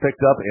betting is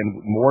picked up, and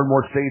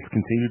more states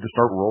continue to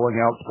start rolling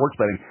out sports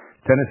betting.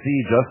 Tennessee,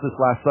 just this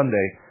last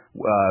Sunday,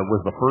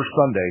 was the first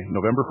Sunday,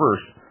 November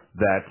 1st,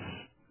 that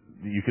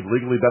you could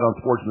legally bet on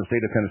sports in the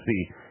state of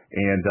Tennessee.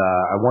 And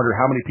I wonder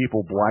how many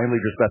people blindly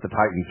just bet the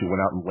Titans who went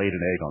out and laid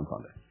an egg on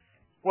Sunday.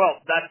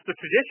 Well, that's the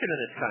tradition in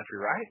this country,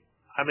 right?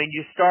 I mean,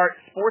 you start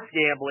sports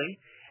gambling,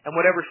 and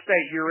whatever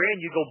state you're in,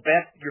 you go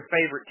bet your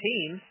favorite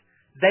teams.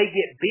 They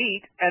get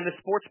beat, and the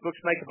sports books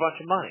make a bunch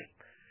of money.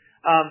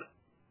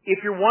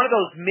 If you're one of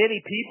those many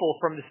people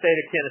from the state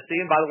of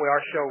Tennessee, and by the way,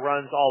 our show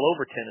runs all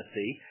over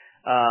Tennessee.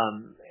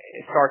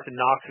 It starts in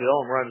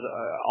Knoxville and runs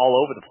all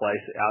over the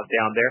place out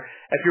down there.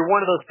 If you're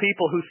one of those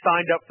people who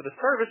signed up for the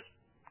service,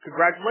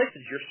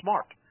 congratulations, you're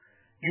smart.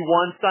 You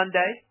won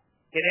Sunday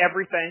in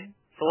everything.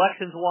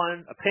 Selections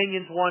won,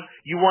 opinions won.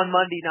 You won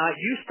Monday night.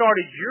 You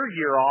started your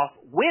year off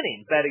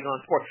winning betting on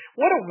sports.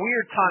 What a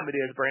weird time it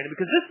is, Brandon,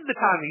 because this is the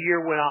time of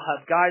year when I'll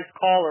have guys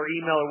call or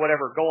email or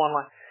whatever, go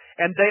online,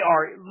 and they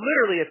are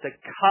literally at the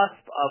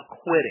cusp of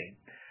quitting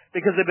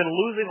because they've been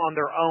losing on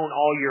their own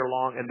all year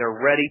long, and they're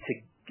ready to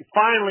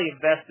finally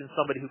invest in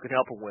somebody who can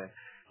help them win.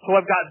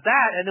 So I've got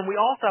that, and then we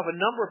also have a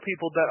number of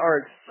people that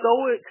are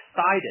so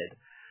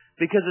excited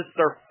because it's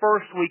their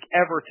first week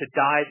ever to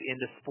dive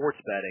into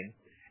sports betting.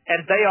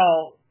 And they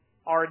all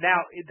are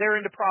now, they're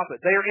into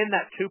profit. They are in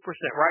that 2%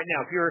 right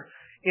now. If you're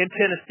in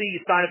Tennessee, you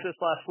signed up this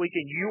last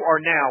weekend, you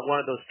are now one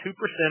of those 2%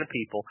 of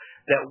people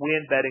that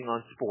win betting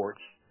on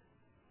sports,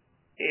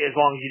 as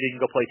long as you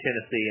didn't go play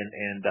Tennessee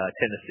and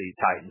Tennessee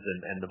Titans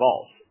and the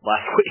Vols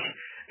last week.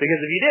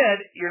 Because if you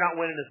did, you're not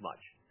winning as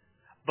much.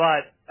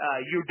 But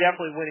you're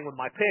definitely winning with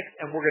my picks,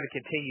 and we're going to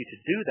continue to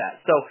do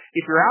that. So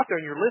if you're out there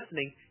and you're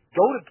listening,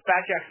 go to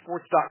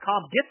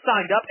FatJackSports.com, get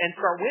signed up, and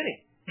start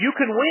winning. You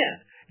can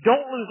win.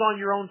 Don't lose on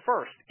your own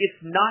first.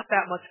 It's not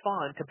that much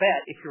fun to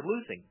bet if you're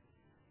losing.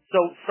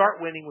 So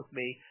start winning with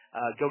me.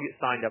 Go get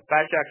signed up.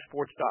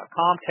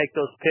 FatJackSports.com. Take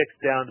those picks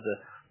down to the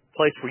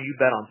place where you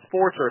bet on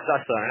sports, or it's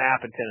actually on an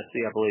app in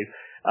Tennessee, I believe.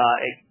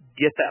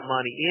 Get that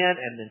money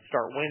in and then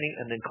start winning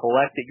and then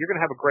collect it. You're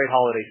going to have a great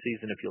holiday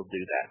season if you'll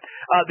do that.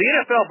 The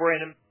NFL,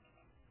 Brandon,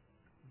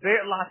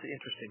 lots of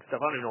interesting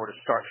stuff. I don't even know where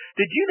to start.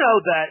 Did you know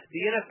that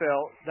the NFL,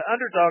 the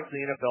underdogs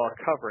in the NFL are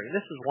covering?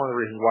 This is one of the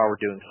reasons why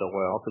we're doing so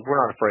well, because we're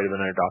not afraid of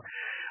an underdog.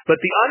 But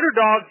the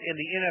underdogs in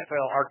the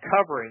NFL are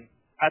covering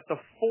at the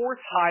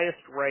 4th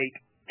highest rate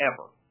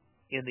ever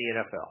in the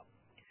NFL.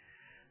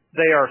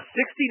 They are 67,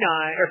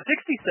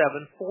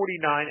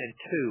 49, and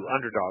 2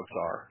 underdogs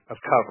are of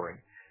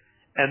covering.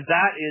 And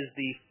that is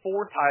the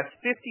 4th highest,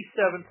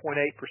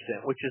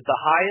 57.8%, which is the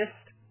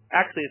highest.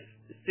 Actually,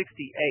 it's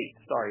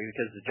 68, sorry,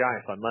 because the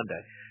Giants on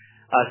Monday.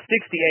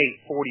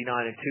 68,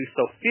 49, and 2,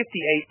 so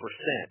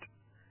 58%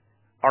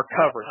 are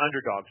covered,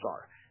 underdogs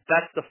are.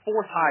 That's the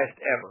 4th highest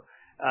ever.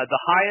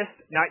 The highest,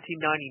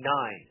 1999,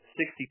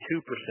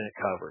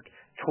 62% covered.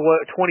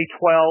 2012,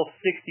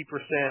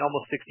 60%,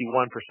 almost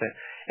 61%.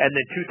 And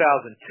then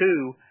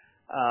 2002,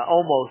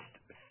 almost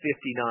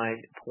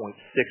 59.6%.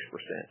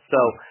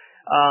 So,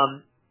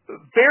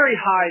 very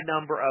high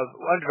number of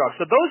underdogs.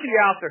 So those of you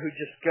out there who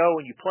just go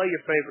and you play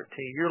your favorite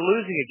team, you're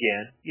losing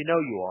again. You know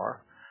you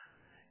are.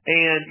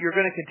 And you're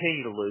going to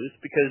continue to lose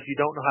because you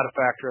don't know how to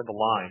factor in the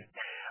line.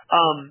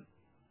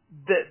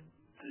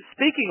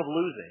 Speaking of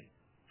losing,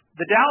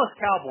 the Dallas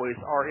Cowboys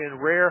are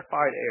in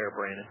rarefied air,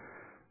 Brandon.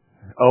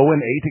 0-8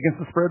 against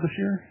the spread this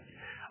year?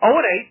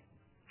 0-8.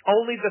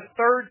 Only the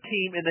 3rd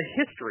team in the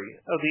history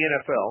of the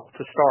NFL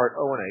to start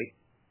 0-8.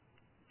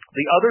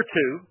 The other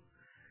two,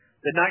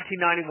 the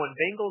 1991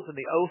 Bengals and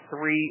the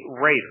 03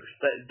 Raiders.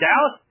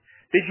 Dallas.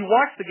 Did you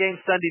watch the game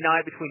Sunday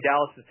night between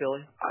Dallas and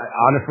Philly?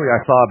 Honestly,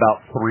 I saw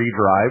about 3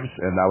 drives,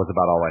 and that was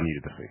about all I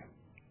needed to see.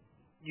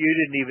 You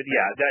didn't even,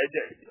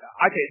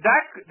 okay,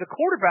 the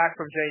quarterback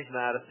from James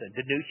Madison,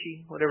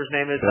 DiNucci, whatever his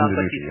name is, sounds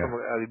like he's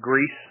from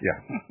Greece. Yeah.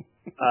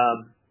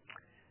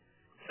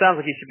 Sounds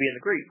like he should be in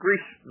the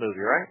Grease movie,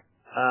 right?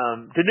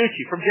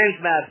 DiNucci from James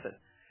Madison.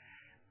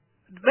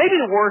 Maybe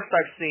the worst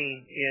I've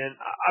seen in,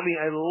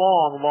 a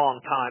long,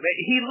 long time.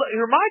 He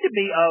reminded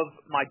me of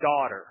my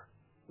daughter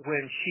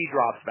when she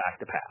drops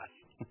back to pass.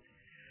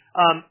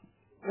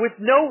 With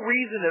no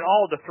reason at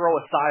all to throw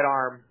a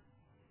sidearm,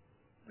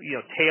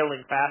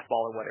 tailing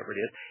fastball or whatever it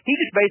is. He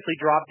just basically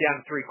dropped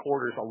down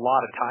 3/4 a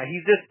lot of time. He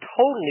just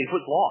totally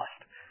was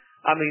lost.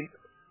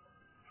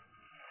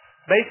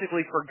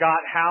 Basically forgot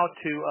how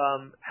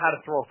to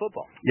throw a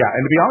football. Yeah,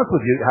 and to be honest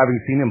with you, having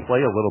seen him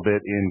play a little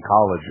bit in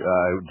college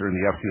during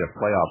the FCS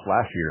playoffs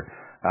last year,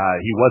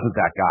 he wasn't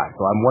that guy.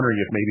 So I'm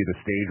wondering if maybe the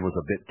stage was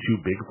a bit too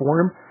big for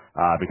him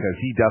because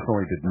he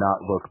definitely did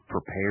not look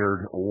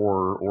prepared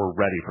or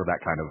ready for that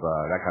kind of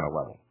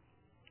level.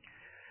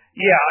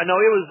 Yeah, I know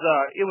it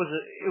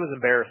was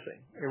embarrassing.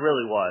 It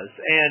really was.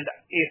 And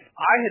if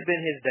I had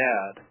been his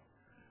dad,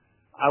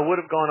 I would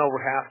have gone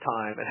over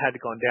halftime and had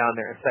to go down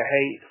there and say,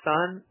 "Hey,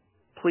 son,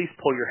 please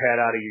pull your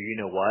head out of your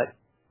you-know-what,"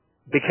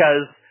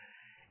 because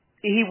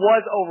he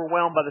was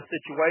overwhelmed by the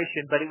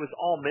situation, but it was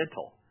all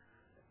mental.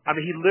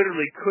 He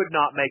literally could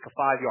not make a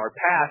 5-yard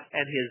pass,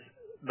 and his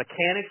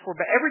mechanics were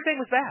bad. Everything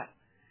was bad.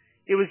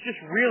 It was just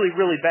really,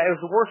 really bad. It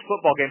was the worst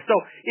football game. So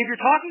if you're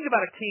talking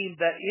about a team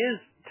that has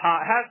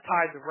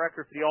tied the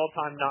record for the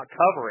all-time not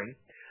covering,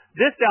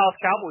 this Dallas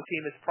Cowboys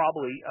team is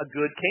probably a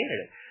good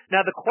candidate.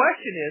 Now the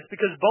question is,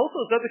 because both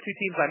those other two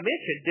teams I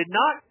mentioned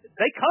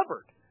they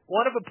covered.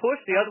 One of them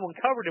pushed, the other one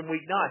covered in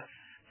week 9.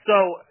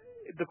 So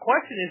the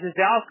question is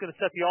Dallas going to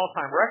set the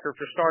all-time record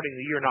for starting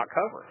the year not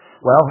covering?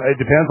 Well, it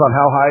depends on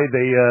how high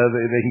they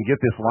can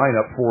get this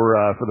lineup for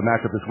the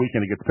matchup this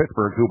weekend against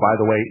Pittsburgh, who, by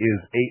the way, is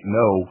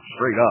 8-0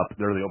 straight up.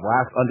 They're the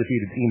last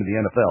undefeated team in the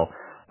NFL,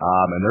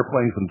 and they're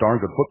playing some darn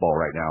good football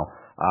right now.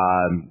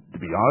 To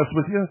be honest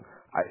with you,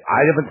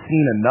 I haven't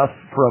seen enough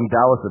from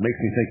Dallas that makes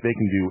me think they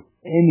can do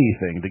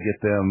anything to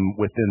get them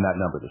within that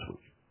number this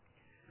week.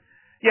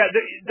 Yeah,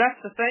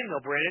 that's the thing, though,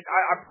 Brandon.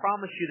 I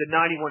promise you the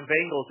 91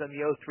 Bengals and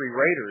the 03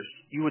 Raiders,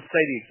 you would say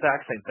the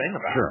exact same thing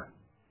about Sure.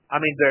 it.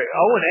 The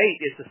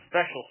 0-8 is a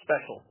special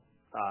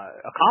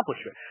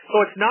accomplishment.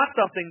 So it's not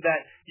something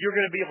that you're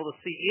going to be able to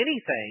see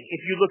anything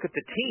if you look at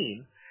the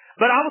team.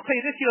 But I will tell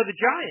you this, the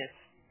Giants,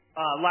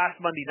 last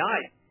Monday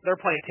night, they're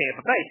playing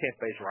Tampa Bay. Tampa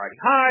Bay's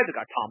riding high. They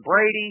got Tom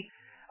Brady.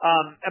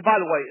 And by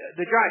the way,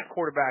 the Giants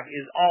quarterback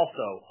is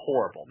also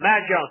horrible.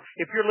 Matt Jones,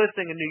 if you're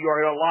listening in New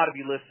York, a lot of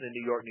you listen in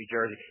New York, New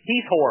Jersey,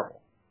 he's horrible.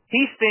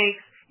 He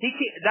stinks.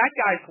 That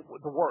guy's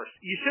the worst.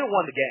 You should have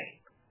won the game.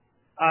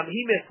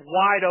 He missed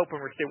wide open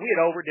receiver. We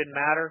had over, it didn't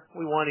matter.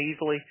 We won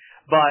easily,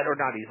 or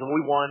not easily.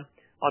 We won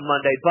on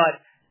Monday,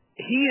 but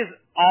he is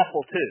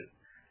awful too.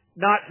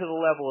 Not to the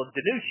level of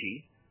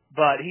DiNucci,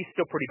 but he's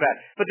still pretty bad.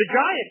 But the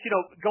Giants,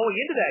 going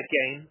into that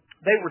game,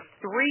 they were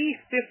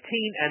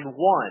 3-15-1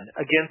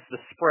 against the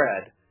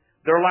spread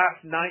their last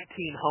 19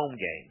 home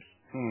games.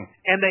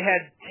 And they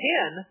had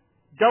 10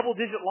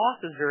 double-digit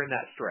losses during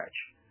that stretch.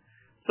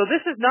 So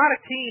this is not a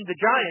team, the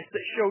Giants,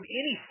 that showed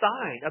any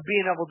sign of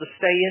being able to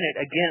stay in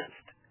it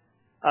against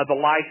the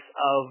likes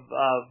of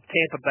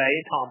Tampa Bay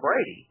and Tom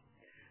Brady.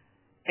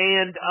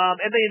 And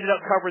they ended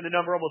up covering the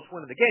number, almost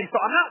winning the game. So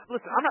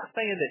I'm not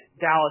saying that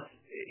Dallas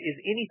is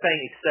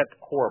anything except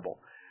horrible.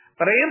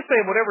 But I am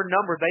saying whatever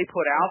number they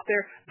put out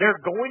there, they're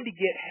going to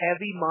get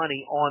heavy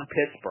money on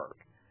Pittsburgh.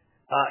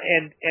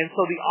 And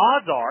so the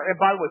odds are, and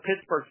by the way,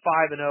 Pittsburgh's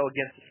 5-0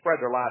 against the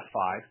spread their last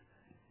 5.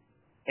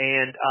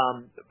 And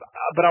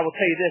but I will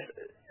tell you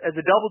this, as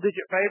a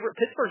double-digit favorite,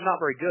 Pittsburgh's not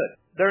very good.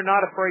 They're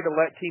not afraid to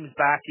let teams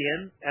back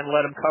in and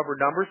let them cover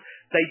numbers.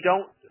 They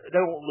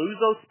won't lose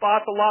those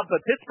spots a lot,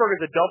 but Pittsburgh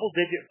is a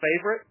double-digit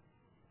favorite,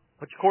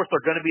 which of course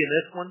they're going to be in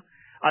this one.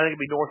 I think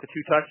it'll be north of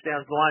 2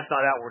 touchdowns. The line's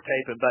not out when we're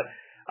taping, but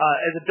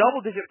as a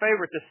double-digit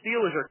favorite, the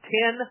Steelers are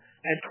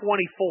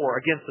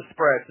 10-24 against the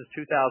spread since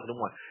 2001.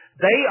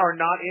 They are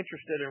not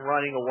interested in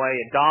running away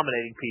and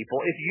dominating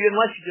people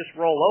unless you just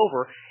roll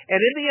over. And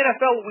in the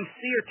NFL, what we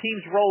see are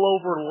teams roll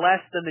over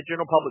less than the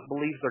general public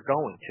believes they're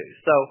going to.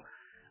 So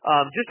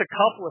just a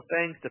couple of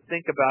things to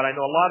think about. I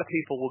know a lot of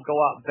people will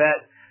go out and bet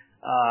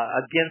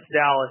against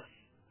Dallas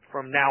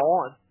from now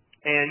on.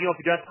 And, if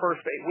you do it the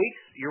first 8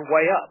 weeks, you're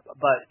way up.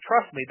 But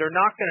trust me, they're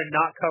not going to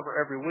not cover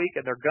every week,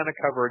 and they're going to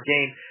cover a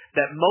game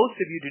that most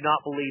of you do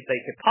not believe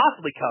they could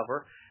possibly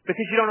cover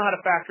because you don't know how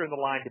to factor in the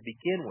line to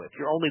begin with.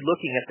 You're only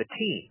looking at the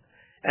team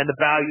and the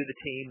value of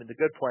the team and the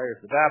good players,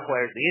 the bad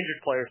players, the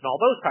injured players, and all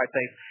those type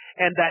things.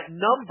 And that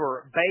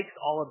number bakes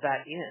all of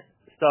that in.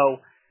 So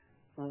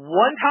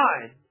one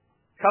time,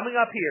 coming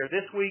up here,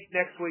 this week,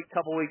 next week,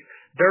 couple weeks,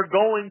 they're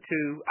going to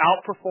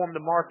outperform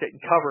the market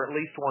and cover at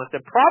least once.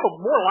 And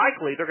probably more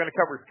likely they're going to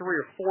cover 3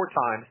 or 4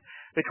 times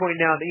between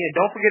now and the end.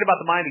 Don't forget about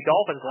the Miami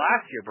Dolphins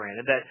last year,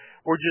 Brandon, that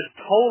were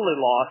just totally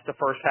lost the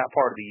first half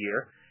part of the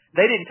year.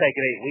 They didn't take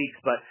it 8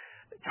 weeks, but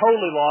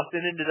totally lost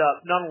and ended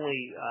up not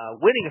only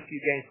winning a few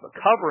games, but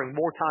covering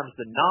more times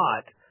than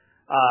not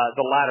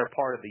the latter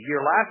part of the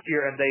year last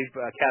year, and they've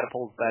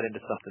catapulted that into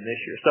something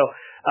this year. So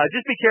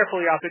just be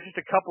careful out there.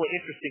 Just a couple of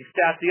interesting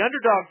stats. The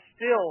underdogs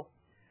still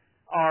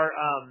are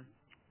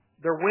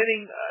they're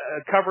winning,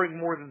 covering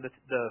more than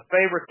the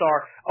favorites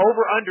are.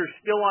 Over/under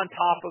still on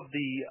top of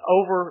the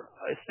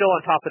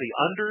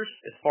unders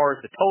as far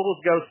as the totals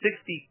go.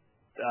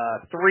 63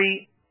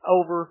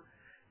 over,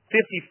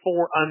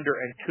 54 under,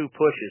 and 2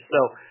 pushes.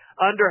 So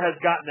under has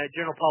gotten that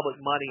general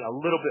public money a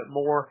little bit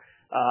more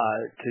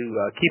to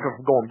keep it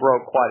from going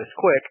broke quite as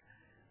quick.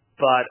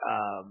 But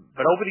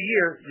over the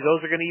year,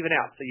 those are going to even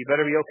out. So you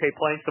better be okay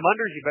playing some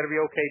unders. You better be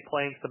okay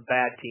playing some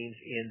bad teams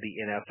in the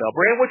NFL.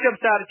 Brandon, what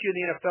jumps out at you in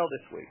the NFL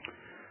this week?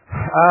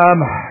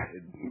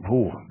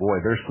 Boy,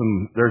 there's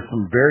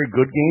some very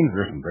good games.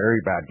 There's some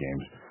very bad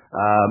games.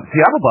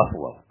 Seattle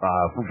Buffalo,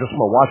 from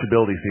a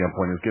watchability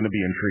standpoint, is going to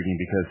be intriguing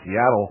because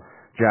Seattle,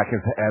 Jack,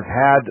 has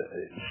had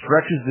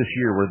stretches this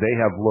year where they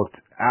have looked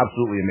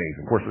absolutely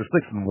amazing. Of course, they're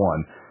 6-1.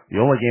 The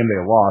only game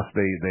they lost,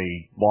 they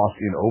lost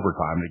in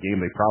overtime, the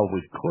game they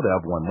probably could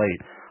have won late.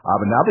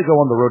 But now they go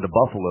on the road to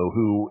Buffalo,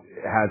 who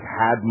has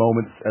had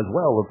moments as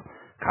well of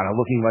kind of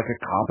looking like a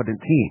competent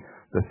team.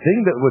 The thing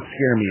that would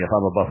scare me if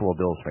I'm a Buffalo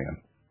Bills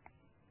fan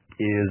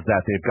is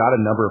that they've got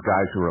a number of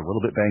guys who are a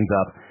little bit banged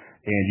up,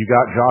 and you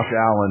got Josh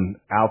Allen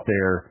out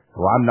there,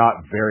 who I'm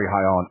not very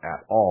high on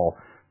at all,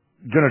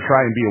 going to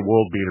try and be a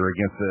world beater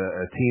against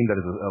a team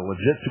that is a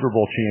legit Super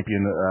Bowl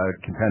champion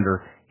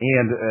contender,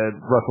 and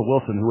Russell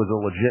Wilson, who is a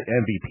legit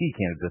MVP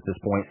candidate at this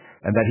point,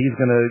 and that he's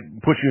going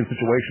to put you in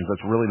situations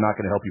that's really not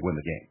going to help you win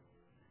the game.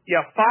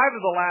 Yeah, 5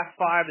 of the last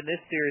 5 in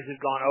this series have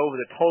gone over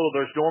the total.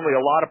 There's normally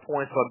a lot of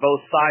points on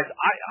both sides.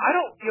 I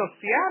don't,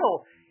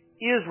 Seattle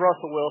is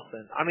Russell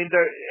Wilson. I mean,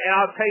 and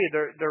I'll tell you,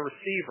 their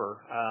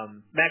receiver,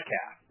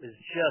 Metcalf, is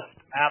just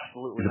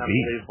absolutely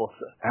unbelievable.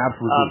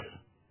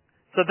 Absolutely.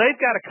 So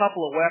they've got a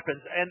couple of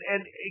weapons, and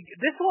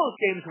this is one of those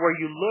games where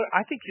you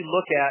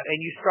look at and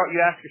you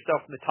ask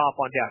yourself from the top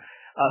on down,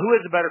 who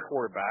has a better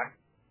quarterback?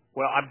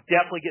 Well, I'm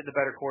definitely getting the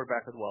better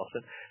quarterback with Wilson.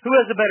 Who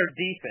has a better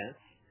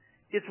defense?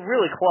 It's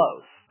really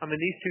close. I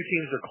mean, these two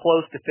teams are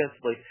close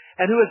defensively.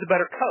 And who has a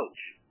better coach?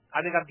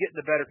 I think I'm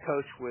getting the better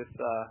coach with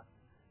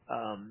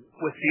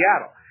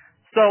Seattle.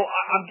 So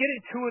I'm getting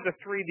 2 of the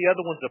 3. The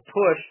other one's a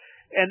push.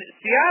 And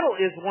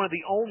Seattle is one of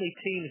the only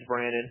teams,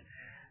 Brandon,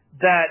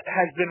 that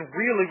has been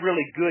really,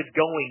 really good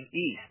going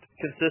east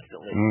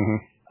consistently. Mm-hmm.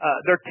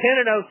 They're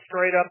 10-0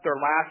 straight up their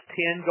last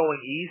 10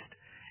 going east,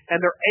 and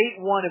they're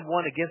 8-1-1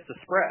 against the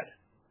spread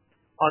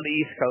on the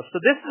East Coast.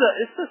 So this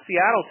is a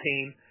Seattle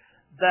team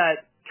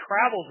that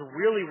travels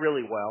really,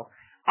 really well.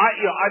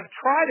 I've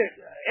tried it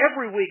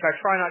every week. I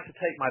try not to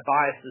take my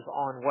biases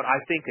on what I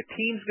think a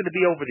team's going to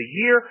be over the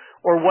year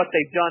or what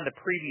they've done the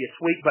previous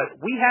week. But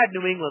we had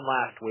New England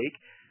last week.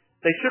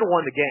 They should have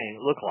won the game.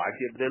 It looked like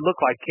it. It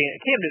looked like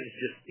Cam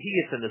Newton's he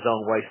gets in his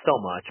own way so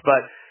much.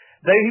 But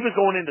he was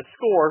going in to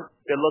score.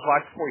 It looked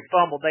like before he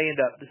fumbled. They end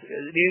up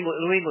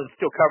New England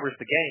still covers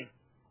the game.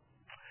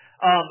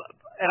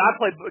 And I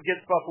played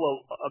against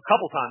Buffalo a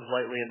couple times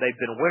lately, and they've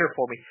been a winner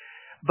for me.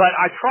 But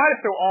I try to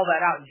throw all that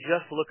out and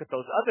just look at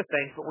those other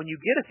things. But when you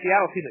get a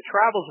Seattle team that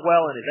travels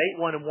well and is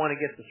 8-1-1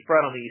 against the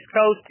spread on the East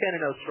Coast, 10-0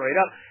 straight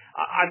up,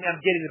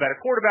 I'm getting the better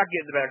quarterback,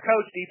 getting the better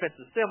coach, defense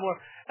is similar,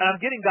 and I'm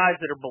getting guys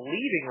that are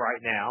believing right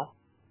now.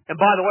 And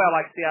by the way, I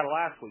liked Seattle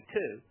last week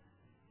too.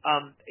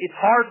 It's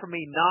hard for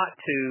me not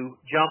to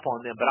jump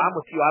on them, but I'm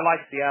with you. I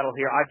like Seattle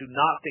here. I do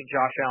not think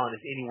Josh Allen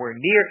is anywhere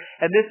near,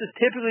 and this is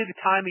typically the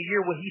time of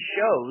year when he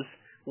shows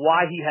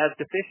why he has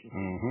deficiencies.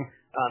 Mm-hmm.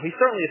 He's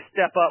certainly a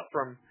step up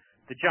from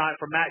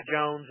Matt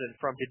Jones and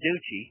from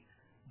DiNucci,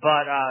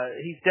 but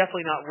he's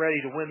definitely not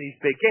ready to win these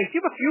big games.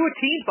 You have a few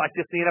teams like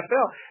this in the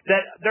NFL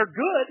that they're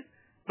good,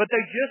 but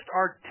they just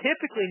are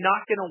typically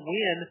not going to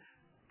win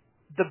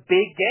the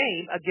big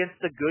game against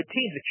the good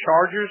teams. The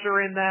Chargers are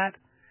in that.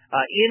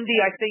 Indy,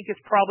 I think, is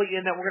probably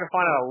in that. We're going to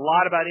find out a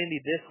lot about Indy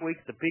this week.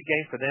 It's a big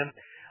game for them.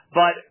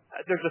 But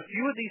there's a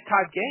few of these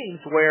type games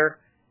where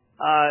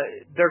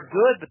they're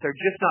good, but they're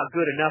just not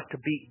good enough to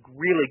beat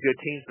really good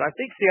teams. But I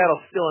think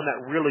Seattle's still in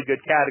that really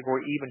good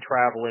category, even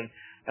traveling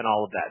and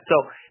all of that. So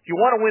if you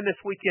want to win this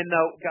weekend,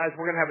 though, guys,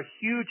 we're going to have a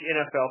huge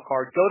NFL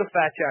card. Go to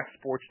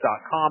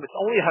FatJackSports.com. It's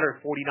only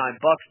 $149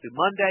 through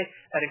Monday.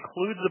 That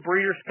includes the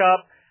Breeders'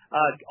 Cup,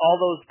 all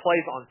those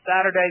plays on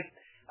Saturday.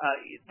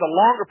 The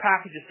longer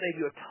packages save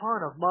you a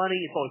ton of money.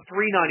 It's only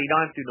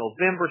 $3.99 through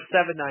November,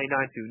 $7.99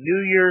 through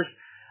New Year's,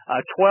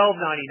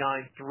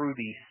 $12.99 through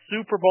the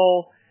Super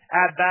Bowl.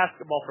 Add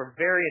basketball for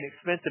very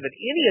inexpensive in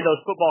any of those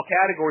football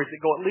categories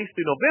that go at least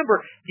through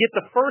November. Get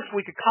the first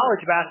week of college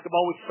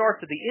basketball, which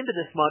starts at the end of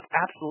this month,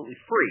 absolutely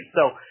free.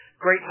 So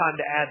great time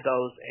to add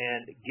those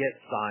and get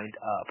signed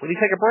up. When you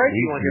take a break,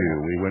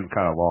 we went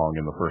kind of long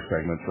in the first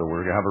segment, so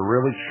we're going to have a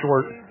really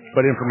short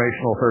but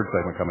informational third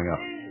segment coming up.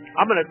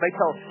 They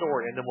tell a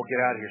story, and then we'll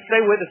get out of here.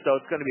 Stay with us,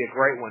 though. It's going to be a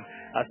great one.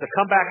 So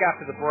come back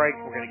after the break.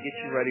 We're going to get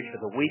you ready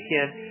for the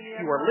weekend.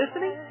 You are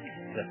listening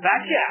to the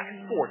Fat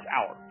Jack Sports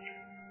Hour.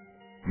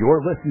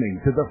 You're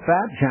listening to the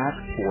Fat Jack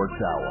Sports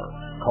Hour.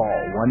 Call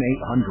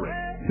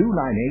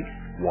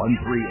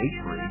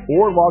 1-800-298-1383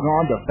 or log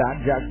on to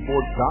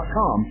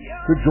FatJackSports.com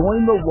to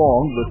join the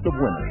long list of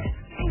winners.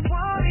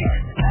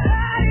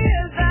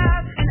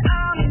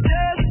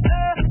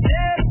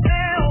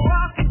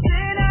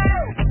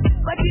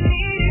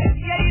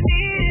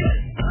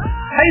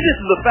 Hey, this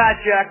is the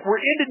Fat Jack. We're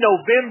into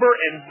November,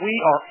 and we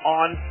are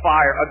on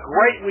fire. A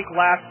great week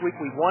last week.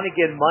 We won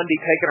again Monday,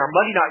 taking our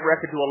Monday night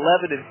record to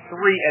 11-3,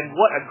 and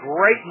what a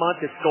great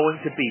month it's going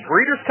to be.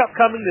 Breeders' Cup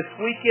coming this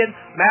weekend,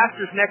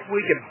 Masters next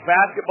week, and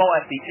basketball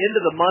at the end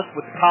of the month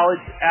with the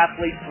college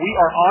athletes. We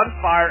are on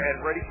fire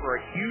and ready for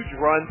a huge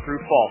run through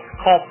fall.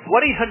 Call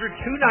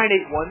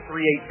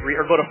 1-800-298-1383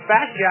 or go to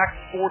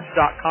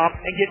FatJackSports.com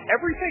and get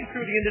everything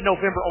through the end of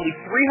November, only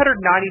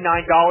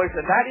 $399,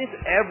 and that is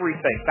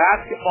everything.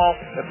 Basketball,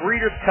 the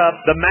Breeders' Cup,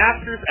 the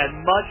Masters,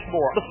 and much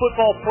more. The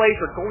football plays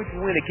are going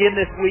to win again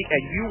this week,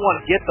 and you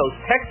want to get those.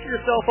 Text to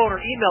your cell phone or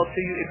email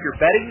to you if you're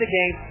betting the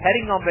game,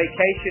 heading on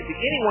vacation to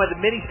any one of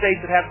the many states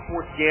that have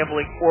sports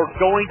gambling, or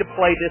going to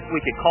play this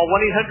weekend. Call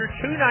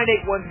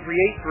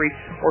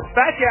 1-800-298-1383 or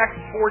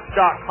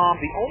FatJackSports.com.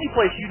 The only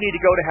place you need to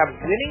go to have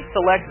winning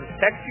selections.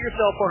 Text to your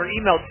cell phone or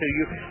email to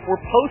you.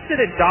 We're posted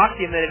and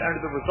documented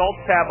under the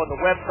results tab on the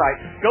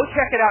website. Go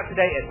check it out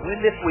today and win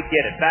this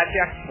weekend at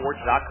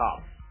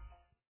FatJackSports.com.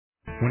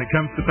 When it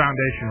comes to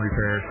foundation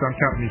repair, some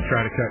companies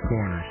try to cut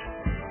corners.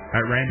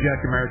 At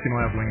Ramjack American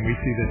Leveling, we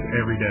see this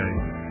every day.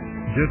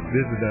 Just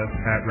visit us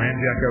at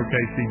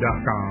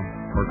ramjackokc.com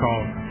or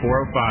call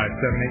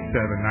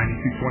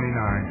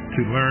 405-787-9229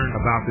 to learn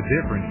about the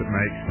difference it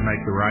makes to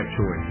make the right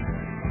choice.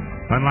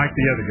 Unlike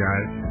the other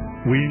guys,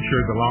 we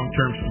ensure the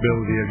long-term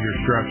stability of your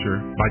structure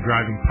by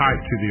driving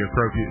pipe to the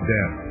appropriate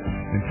depth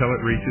until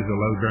it reaches a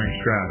load-bearing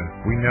strata.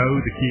 We know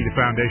the key to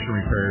foundation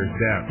repair is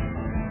depth.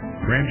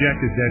 Ramjack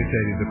is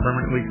dedicated to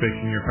permanently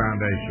fixing your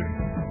foundation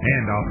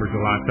and offers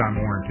a lifetime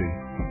warranty.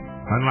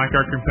 Unlike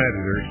our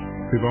competitors,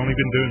 who've only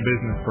been doing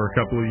business for a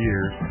couple of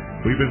years,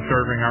 we've been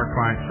serving our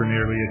clients for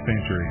nearly a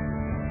century.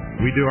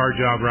 We do our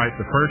job right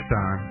the first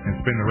time and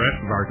spend the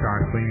rest of our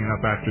time cleaning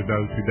up after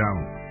those who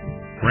don't.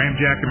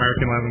 Ramjack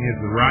American Leveling is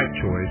the right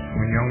choice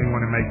when you only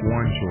want to make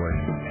one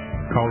choice.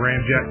 Call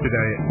Ramjack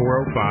today at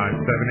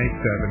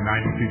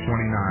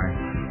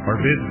 405-787-9229 or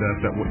visit us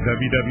at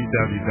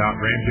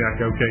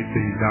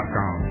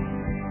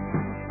www.ramjackokc.com.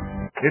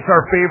 It's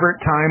our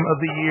favorite time of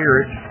the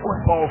year. It's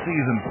football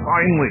season,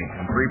 finally.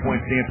 And 3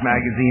 Point Stance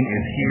Magazine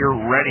is here,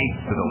 ready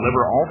to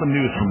deliver all the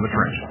news from the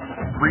trenches.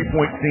 3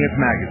 Point Stance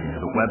Magazine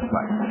is a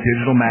website,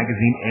 digital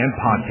magazine, and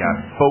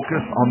podcast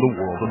focused on the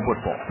world of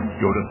football.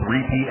 Go to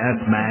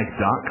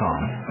 3psmag.com.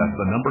 That's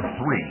the number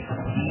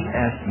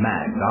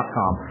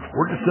 3psmag.com.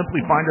 Or just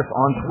simply find us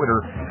on Twitter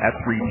at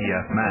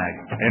 3psmag.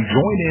 And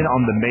join in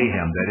on the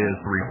mayhem that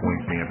is 3 Point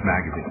Stance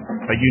Magazine.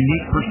 A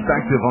unique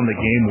perspective on the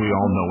game we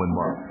all know and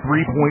love.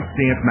 3 Point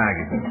Stance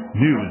Magazine.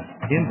 News,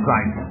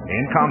 insights,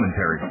 and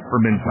commentary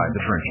from inside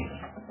the trenches.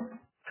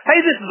 Hey,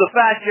 this is the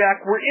Fat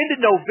Jack. We're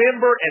into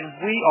November,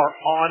 and we are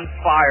on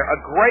fire. A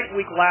great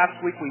week last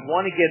week. We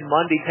won again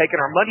Monday, taking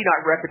our Monday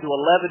night record to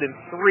 11-3,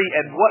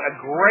 and what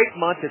a great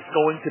month it's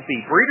going to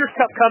be. Breeders'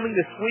 Cup coming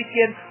this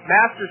weekend,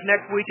 Masters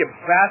next week, and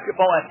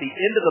basketball at the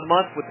end of the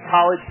month with the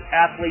college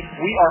athletes.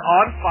 We are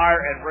on fire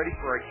and ready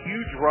for a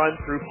huge run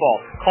through fall.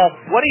 Call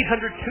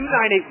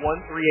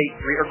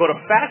 1-800-298-1383 or go to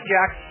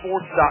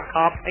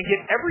FatJackSports.com and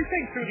get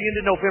everything through the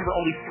end of November,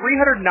 only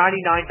 $399,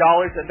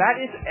 and that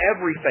is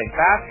everything.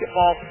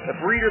 Basketball, the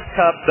Breeders'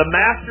 Cup, the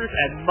Masters,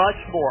 and much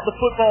more. The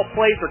football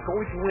plays are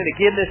going to win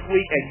again this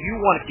week, and you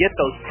want to get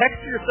those. Text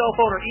to your cell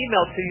phone or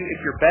email to you if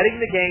you're betting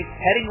the game,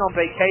 heading on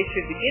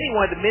vacation to any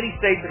one of the many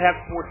states that have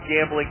sports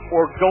gambling,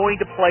 or going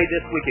to play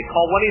this weekend.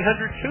 Call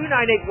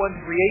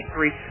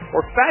 1-800-298-1383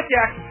 or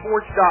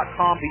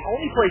FatJackSports.com. The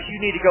only place you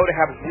need to go to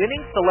have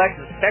winning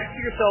selections. Text to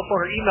your cell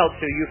phone or email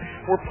to you.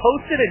 We're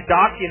posted and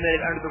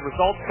documented under the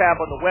results tab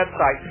on the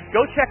website.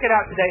 Go check it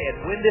out today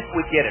and win this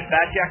weekend at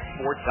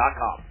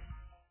FatJackSports.com.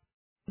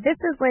 This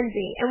is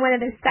Lindsay, and one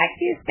of the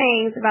sexiest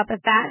things about the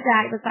Fat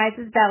Jack besides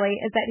his belly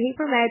is that he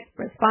promotes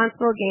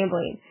responsible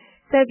gambling.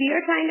 So if you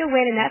are trying to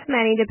win enough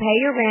money to pay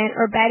your rent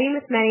or betting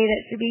with money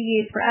that should be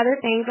used for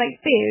other things like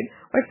food,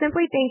 or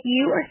simply think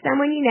you or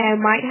someone you know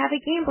might have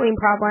a gambling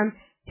problem,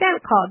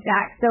 don't call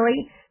Jack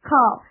Silly.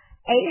 Call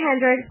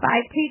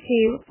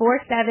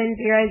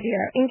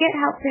 800-522-4700 and get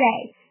help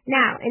today.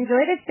 Now,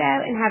 enjoy the show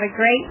and have a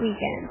great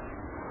weekend.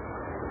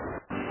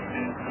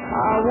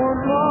 I want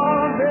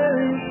more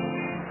berries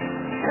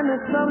and the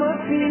summer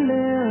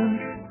feeling.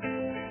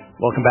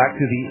 Welcome back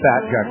to the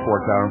Fat Jack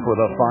Sports Hour. For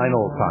the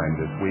final time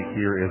this week,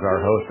 here is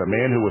our host, a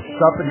man who was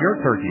stuffing your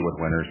turkey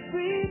with winners.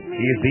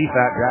 He is the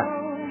Fat Jack.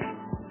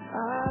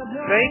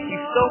 Thank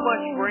you so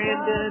much,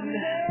 Brandon.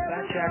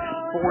 Fat Jack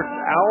Sports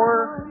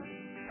Hour,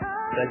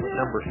 segment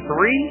number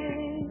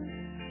 3.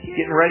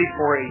 Getting ready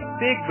for a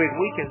big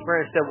weekend. As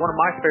Brandon said, one of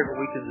my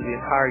favorite weekends of the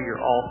entire year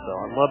also.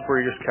 I love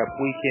Breeders' Cup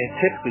weekend.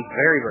 Typically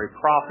very, very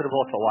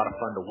profitable. It's a lot of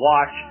fun to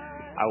watch.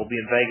 I will be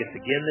in Vegas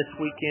again this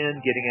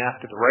weekend, getting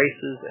after the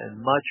races and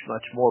much,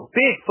 much more.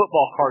 Big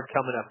football card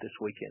coming up this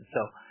weekend.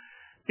 So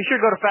be sure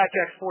to go to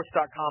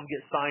FatJackSports.com,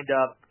 get signed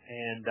up,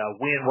 and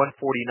win $149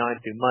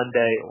 through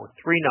Monday or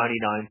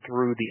 $399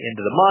 through the end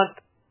of the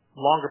month.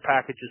 Longer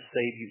packages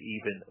save you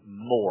even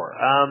more.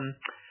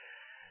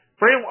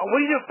 Brandon, what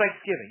do you do for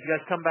Thanksgiving? You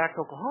guys come back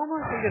to Oklahoma?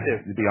 What are you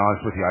going to do? To be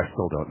honest with you, I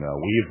still don't know.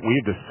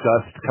 We've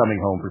discussed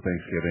coming home for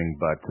Thanksgiving,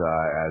 but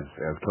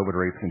as COVID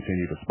rates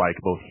continue to spike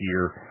both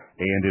here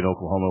and in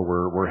Oklahoma,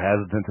 we're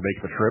hesitant to make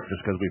the trip just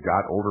because we've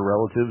got older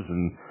relatives,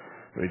 and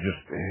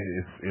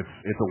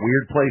it's a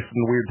weird place and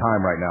a weird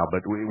time right now.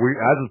 But we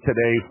as of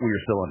today, we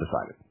are still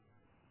undecided.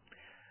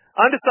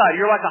 Undecided.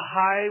 You're like a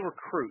high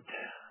recruit.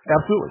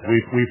 Absolutely.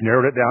 We've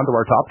narrowed it down to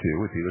our top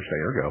two. It's either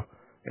stay or go.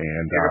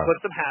 And you're gonna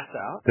put some hats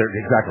out.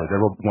 Exactly.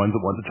 One's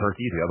a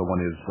turkey. The other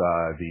one is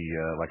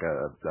like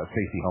a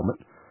safety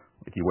helmet,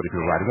 like you would if you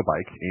were riding a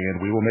bike.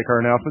 And we will make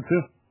our announcement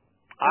soon.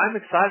 I'm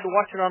excited to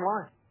watch it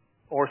online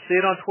or see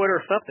it on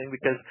Twitter or something,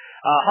 because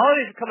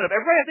holidays are coming up.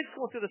 Everybody I think is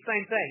going through the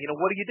same thing. You know,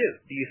 what do you do?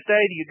 Do you stay?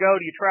 Do you go?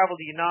 Do you travel?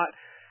 Do you not?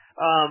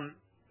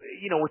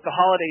 With the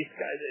holidays,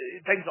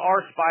 things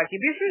are spiking.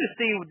 Be sure to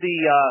see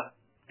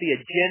the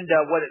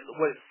agenda, what it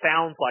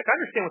sounds like. I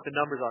understand what the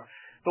numbers are,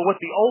 but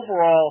what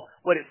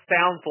it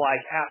sounds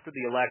like after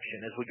the election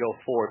as we go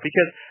forward.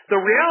 Because the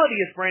reality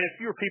is, Brandon,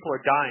 fewer people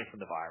are dying from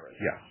the virus.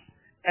 Yes.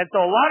 And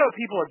so a lot of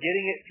people are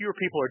getting it, fewer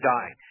people are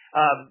dying.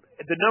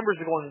 The numbers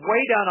are going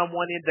way down on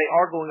one end, they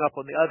are going up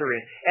on the other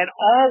end. And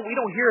we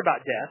don't hear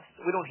about deaths,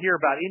 we don't hear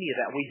about any of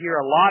that. We hear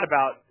a lot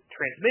about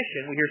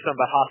transmission, we hear some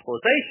about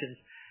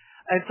hospitalizations.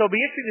 And so it'll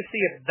be interesting to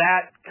see if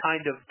that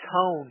kind of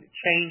tone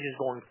changes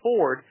going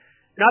forward.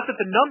 Not that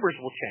the numbers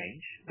will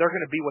change, they're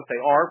going to be what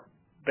they are,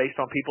 based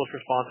on people's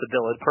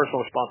responsibility,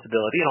 personal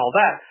responsibility, and all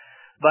that.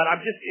 But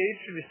I'm just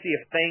interested to see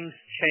if things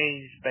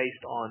change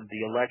based on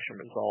the election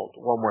result,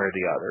 one way or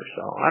the other.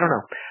 So I don't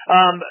know.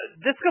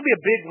 This is going to be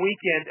a big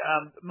weekend.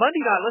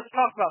 Monday night. Let's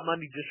talk about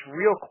Monday just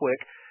real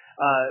quick.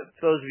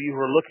 Those of you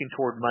who are looking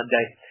toward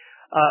Monday,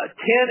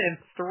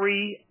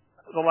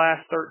 10-3, the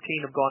last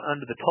 13 have gone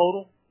under the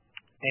total,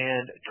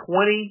 and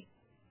 21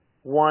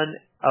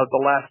 of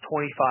the last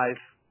 25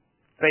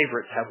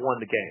 favorites have won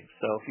the game.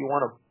 So if you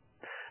want to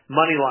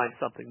money line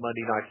something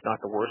Monday night's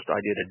not the worst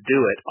idea to do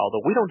it,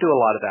 although we don't do a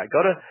lot of that. Go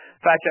to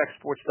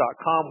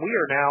FatJackSports.com. We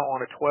are now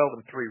on a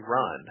 12-3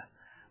 run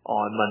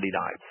on Monday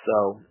night.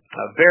 So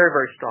very,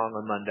 very strong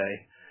on Monday.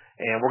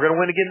 And we're going to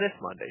win again this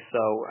Monday.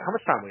 So how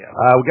much time we have?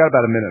 We got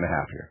about a minute and a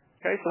half here.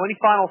 Okay, so any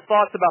final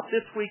thoughts about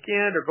this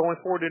weekend or going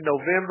forward in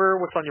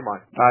November? What's on your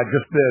mind?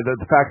 Just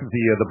the fact that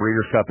the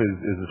Breeders' Cup is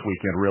this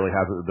weekend really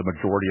has the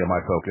majority of my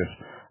focus.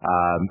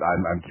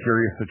 I'm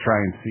curious to try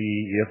and see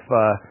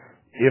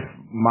if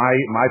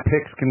my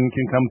picks can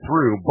come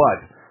through, but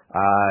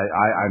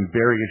I'm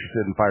very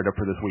interested and fired up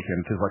for this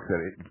weekend because, like I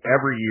said,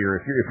 every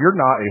year, if you're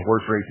not a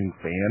horse racing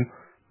fan,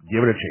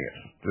 give it a chance.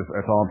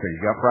 That's all I'm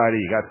saying. You got Friday,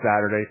 you got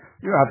Saturday.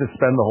 You don't have to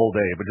spend the whole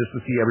day, but just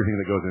to see everything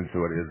that goes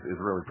into it is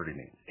really pretty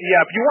neat.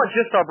 Yeah, if you want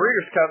just our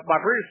Breeders' Cup, my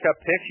Breeders' Cup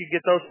picks, you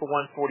get those for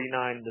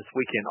 $149 this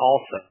weekend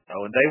also,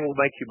 and they will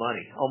make you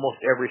money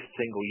almost every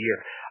single year.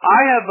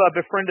 I have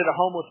befriended a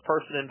homeless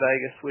person in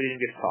Vegas. We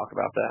didn't get to talk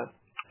about that.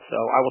 So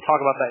I will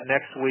talk about that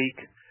next week.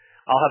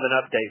 I'll have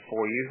an update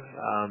for you.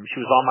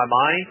 She was on my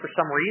mind for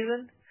some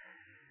reason.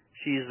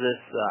 She's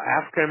this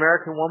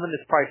African-American woman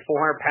that's probably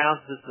 400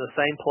 pounds. That's in the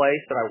same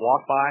place that I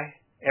walk by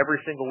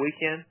every single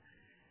weekend.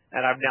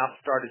 And I've now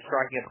started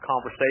striking up a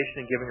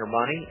conversation and giving her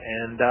money.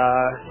 And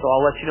so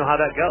I'll let you know how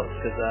that goes.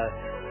 Because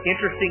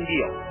interesting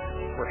deal.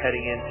 we're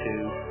heading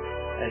into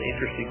an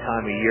interesting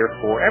time of year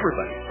for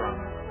everybody, from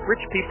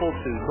rich people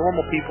to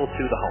normal people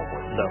to the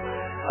homeless. So,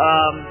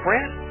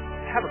 Brant,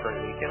 have a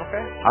great weekend,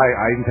 okay?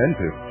 I intend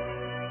to.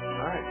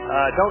 All right.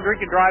 Don't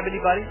drink and drive,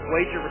 anybody.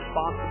 Wager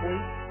responsibly.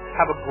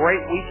 Have a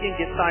great weekend.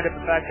 Get signed up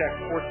at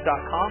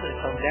FatJackSports.com. And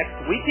until next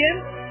weekend,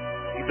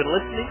 you've been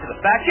listening to the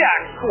Fat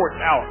Jack Sports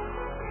Hour.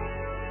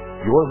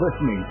 You're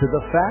listening to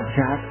the Fat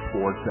Jack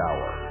Sports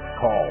Hour.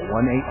 Call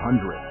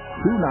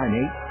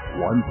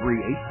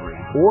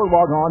 1-800-298-1383 or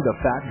log on to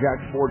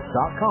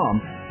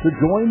FatJackSports.com to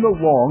join the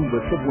long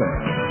list of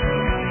winners.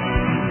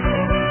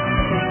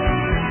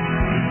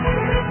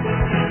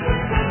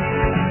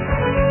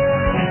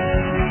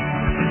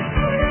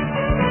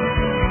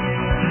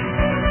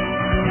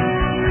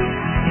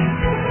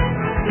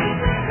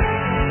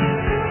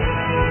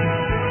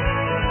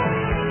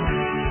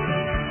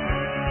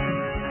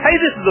 Hey,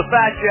 this is the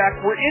Fat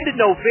Jack. We're into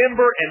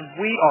November, and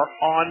we are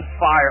on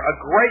fire. A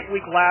great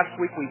week last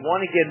week. We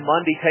won again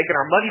Monday, taking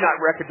our Monday night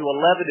record to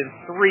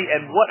 11-3,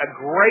 and what a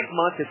great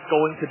month it's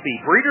going to be.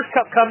 Breeders'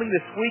 Cup coming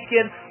this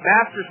weekend,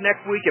 Masters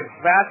next week, and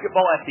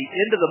basketball at the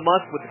end of the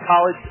month with the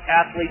college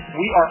athletes.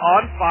 We are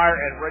on fire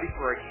and ready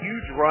for a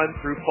huge run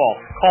through fall.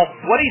 Call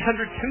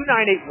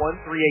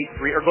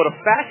 1-800-298-1383 or go to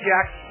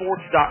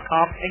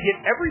FatJackSports.com and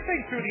get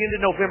everything through the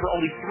end of November,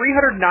 only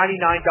 $399,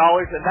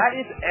 and that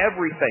is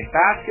everything.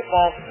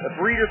 Basketball, the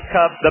Breeders'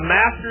 Cup, the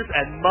Masters,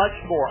 and much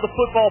more. The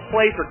football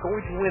plays are going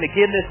to win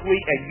again this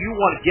week, and you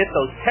want to get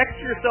those. Text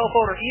your cell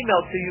phone or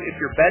email to you if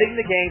you're betting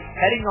the game,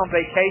 heading on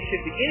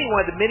vacation to any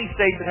one of the many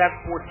states that have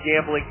sports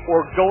gambling,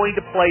 or going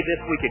to play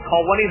this weekend.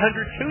 Call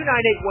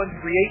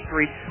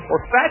 1-800-298-1383 or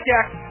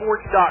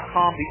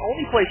FatJackSports.com, the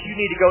only place you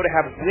need to go to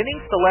have winning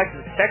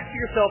selections. Text to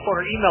your cell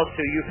phone or email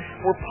to you.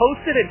 We're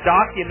posted and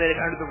documented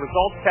under the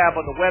results tab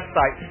on the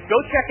website. Go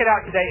check it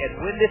out today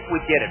and win this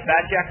weekend at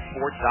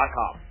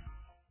FatJackSports.com.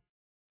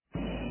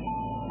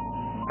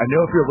 I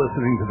know if you're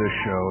listening to this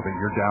show that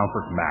you're down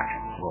for some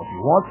action. Well, if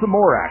you want some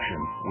more action,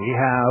 we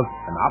have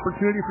an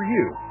opportunity for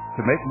you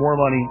to make more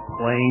money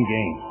playing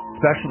games,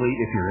 especially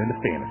if you're into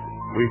fantasy.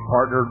 We've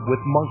partnered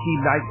with Monkey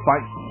Knife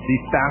Fight, the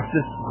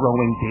fastest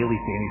growing daily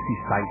fantasy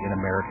site in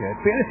America. It's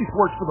fantasy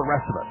sports for the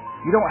rest of us.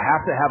 You don't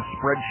have to have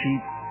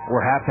spreadsheets or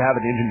have to have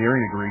an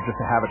engineering degree just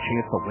to have a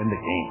chance to win the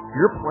game.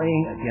 You're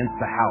playing against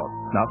the house,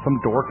 not some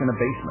dork in a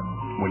basement.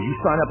 When you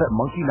sign up at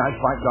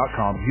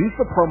monkeyknifefight.com, use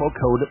the promo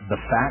code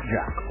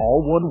TheFatJack,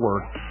 all one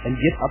word, and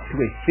get up to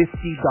a $50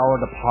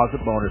 deposit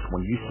bonus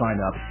when you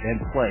sign up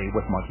and play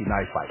with Monkey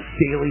Knife Fight.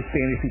 Daily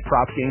fantasy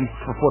prop games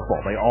for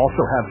football. They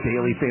also have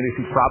daily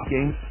fantasy prop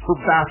games for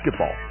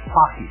basketball,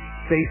 hockey,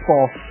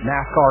 baseball,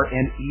 NASCAR,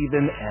 and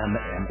even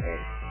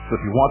MMA. So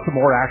if you want some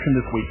more action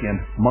this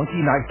weekend,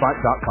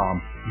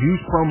 monkeyknifefight.com.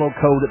 Use promo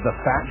code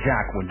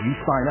TheFatJack when you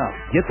sign up.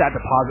 Get that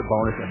deposit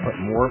bonus and put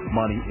more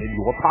money in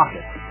your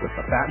pocket with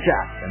The Fat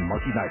Jack and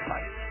Monkey Knife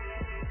Fight.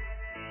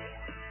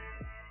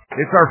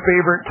 It's our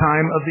favorite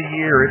time of the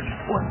year. It's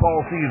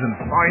football season,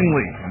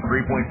 finally. And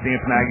 3 Point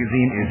Stance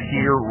Magazine is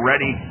here,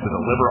 ready to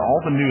deliver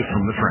all the news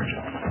from the trenches.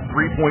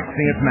 3 Point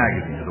Stance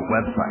Magazine is a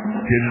website,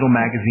 digital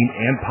magazine,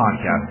 and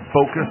podcast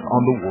focused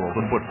on the world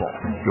of football.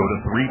 Go to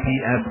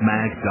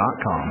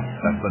 3psmag.com.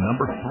 That's the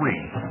number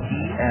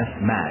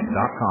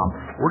 3psmag.com.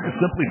 Or just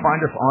simply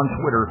find us on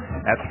Twitter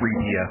at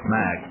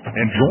 3psmag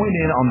and join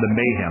in on the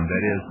mayhem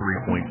that is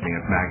 3 Point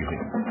Stance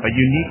Magazine. A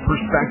unique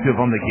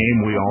perspective on the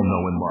game we all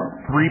know and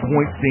love. 3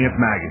 Point Stance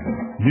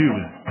Magazine.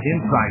 News,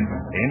 insights,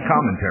 and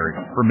commentary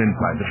from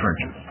inside the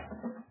trenches.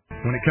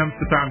 When it comes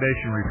to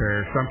foundation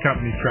repair, some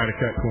companies try to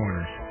cut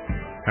corners.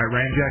 At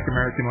Ramjack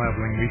American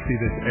Leveling, we see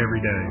this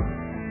every day.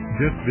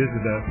 Just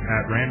visit us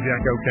at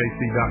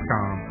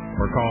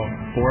ramjackokc.com or call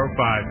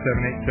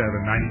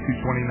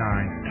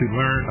 405-787-9229 to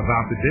learn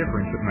about the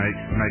difference it makes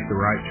to make the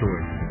right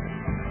choice.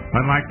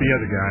 Unlike the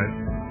other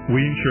guys, we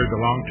ensure the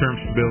long-term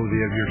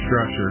stability of your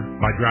structure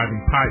by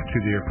driving pipe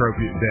to the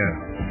appropriate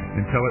depth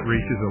until it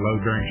reaches a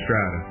load-bearing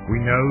strata. We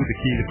know the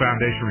key to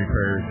foundation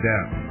repair is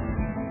depth.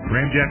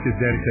 Ramjack is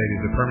dedicated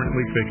to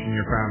permanently fixing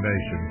your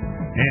foundation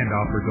and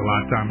offers a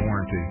lifetime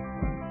warranty.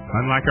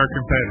 Unlike our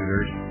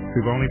competitors,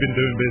 who've only been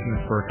doing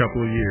business for a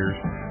couple of years,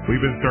 we've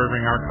been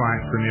serving our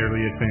clients for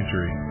nearly a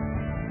century.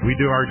 We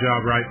do our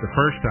job right the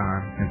first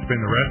time and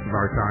spend the rest of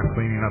our time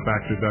cleaning up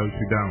after those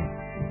who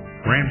don't.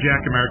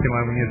 Ramjack American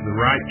Leveling is the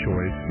right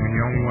choice when you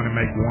only want to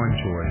make one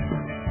choice.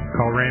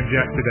 Call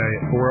Ramjack today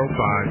at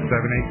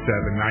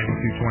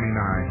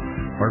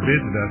 405-787-9229 or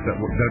visit us at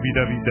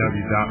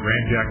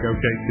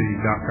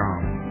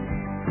www.ramjackokc.com.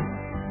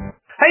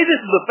 Hey,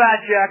 this is the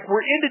Fat Jack. We're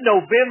into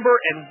November,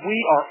 and we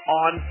are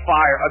on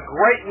fire. A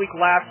great week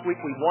last week.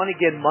 We won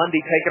again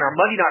Monday, taking our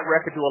Monday night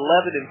record to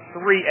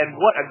 11-3,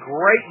 and what a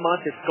great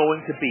month it's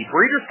going to be.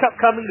 Breeders' Cup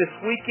coming this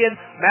weekend,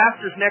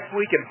 Masters next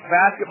week, and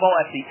basketball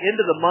at the end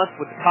of the month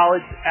with the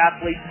college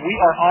athletes. We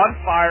are on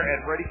fire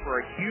and ready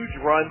for a huge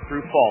run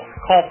through fall.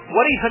 Call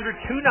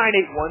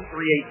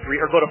 1-800-298-1383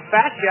 or go to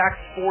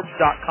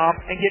FatJackSports.com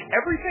and get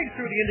everything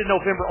through the end of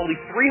November, only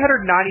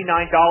 $399,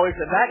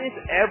 and that is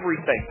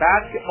everything.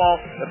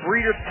 Basketball, the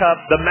Breeders' Cup,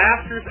 the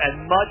Masters,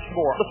 and much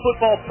more. The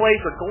football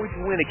plays are going to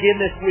win again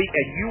this week,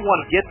 and you want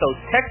to get those.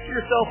 Text to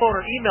your cell phone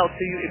or email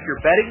to you if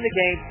you're betting the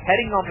game,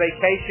 heading on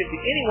vacation to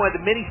any one of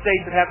the many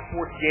states that have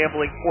sports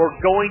gambling, or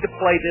going to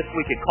play this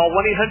weekend. Call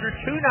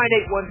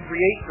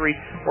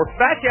 1-800-298-1383 or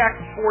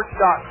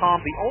FatJackSports.com.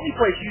 The only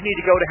place you need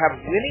to go to have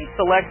winning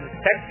selections,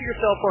 text to your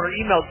cell phone or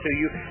email to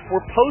you,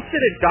 were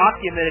posted and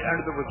documented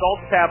under the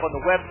results tab on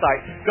the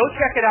website. Go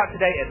check it out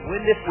today and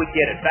win this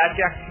weekend at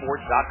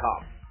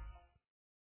FatJackSports.com.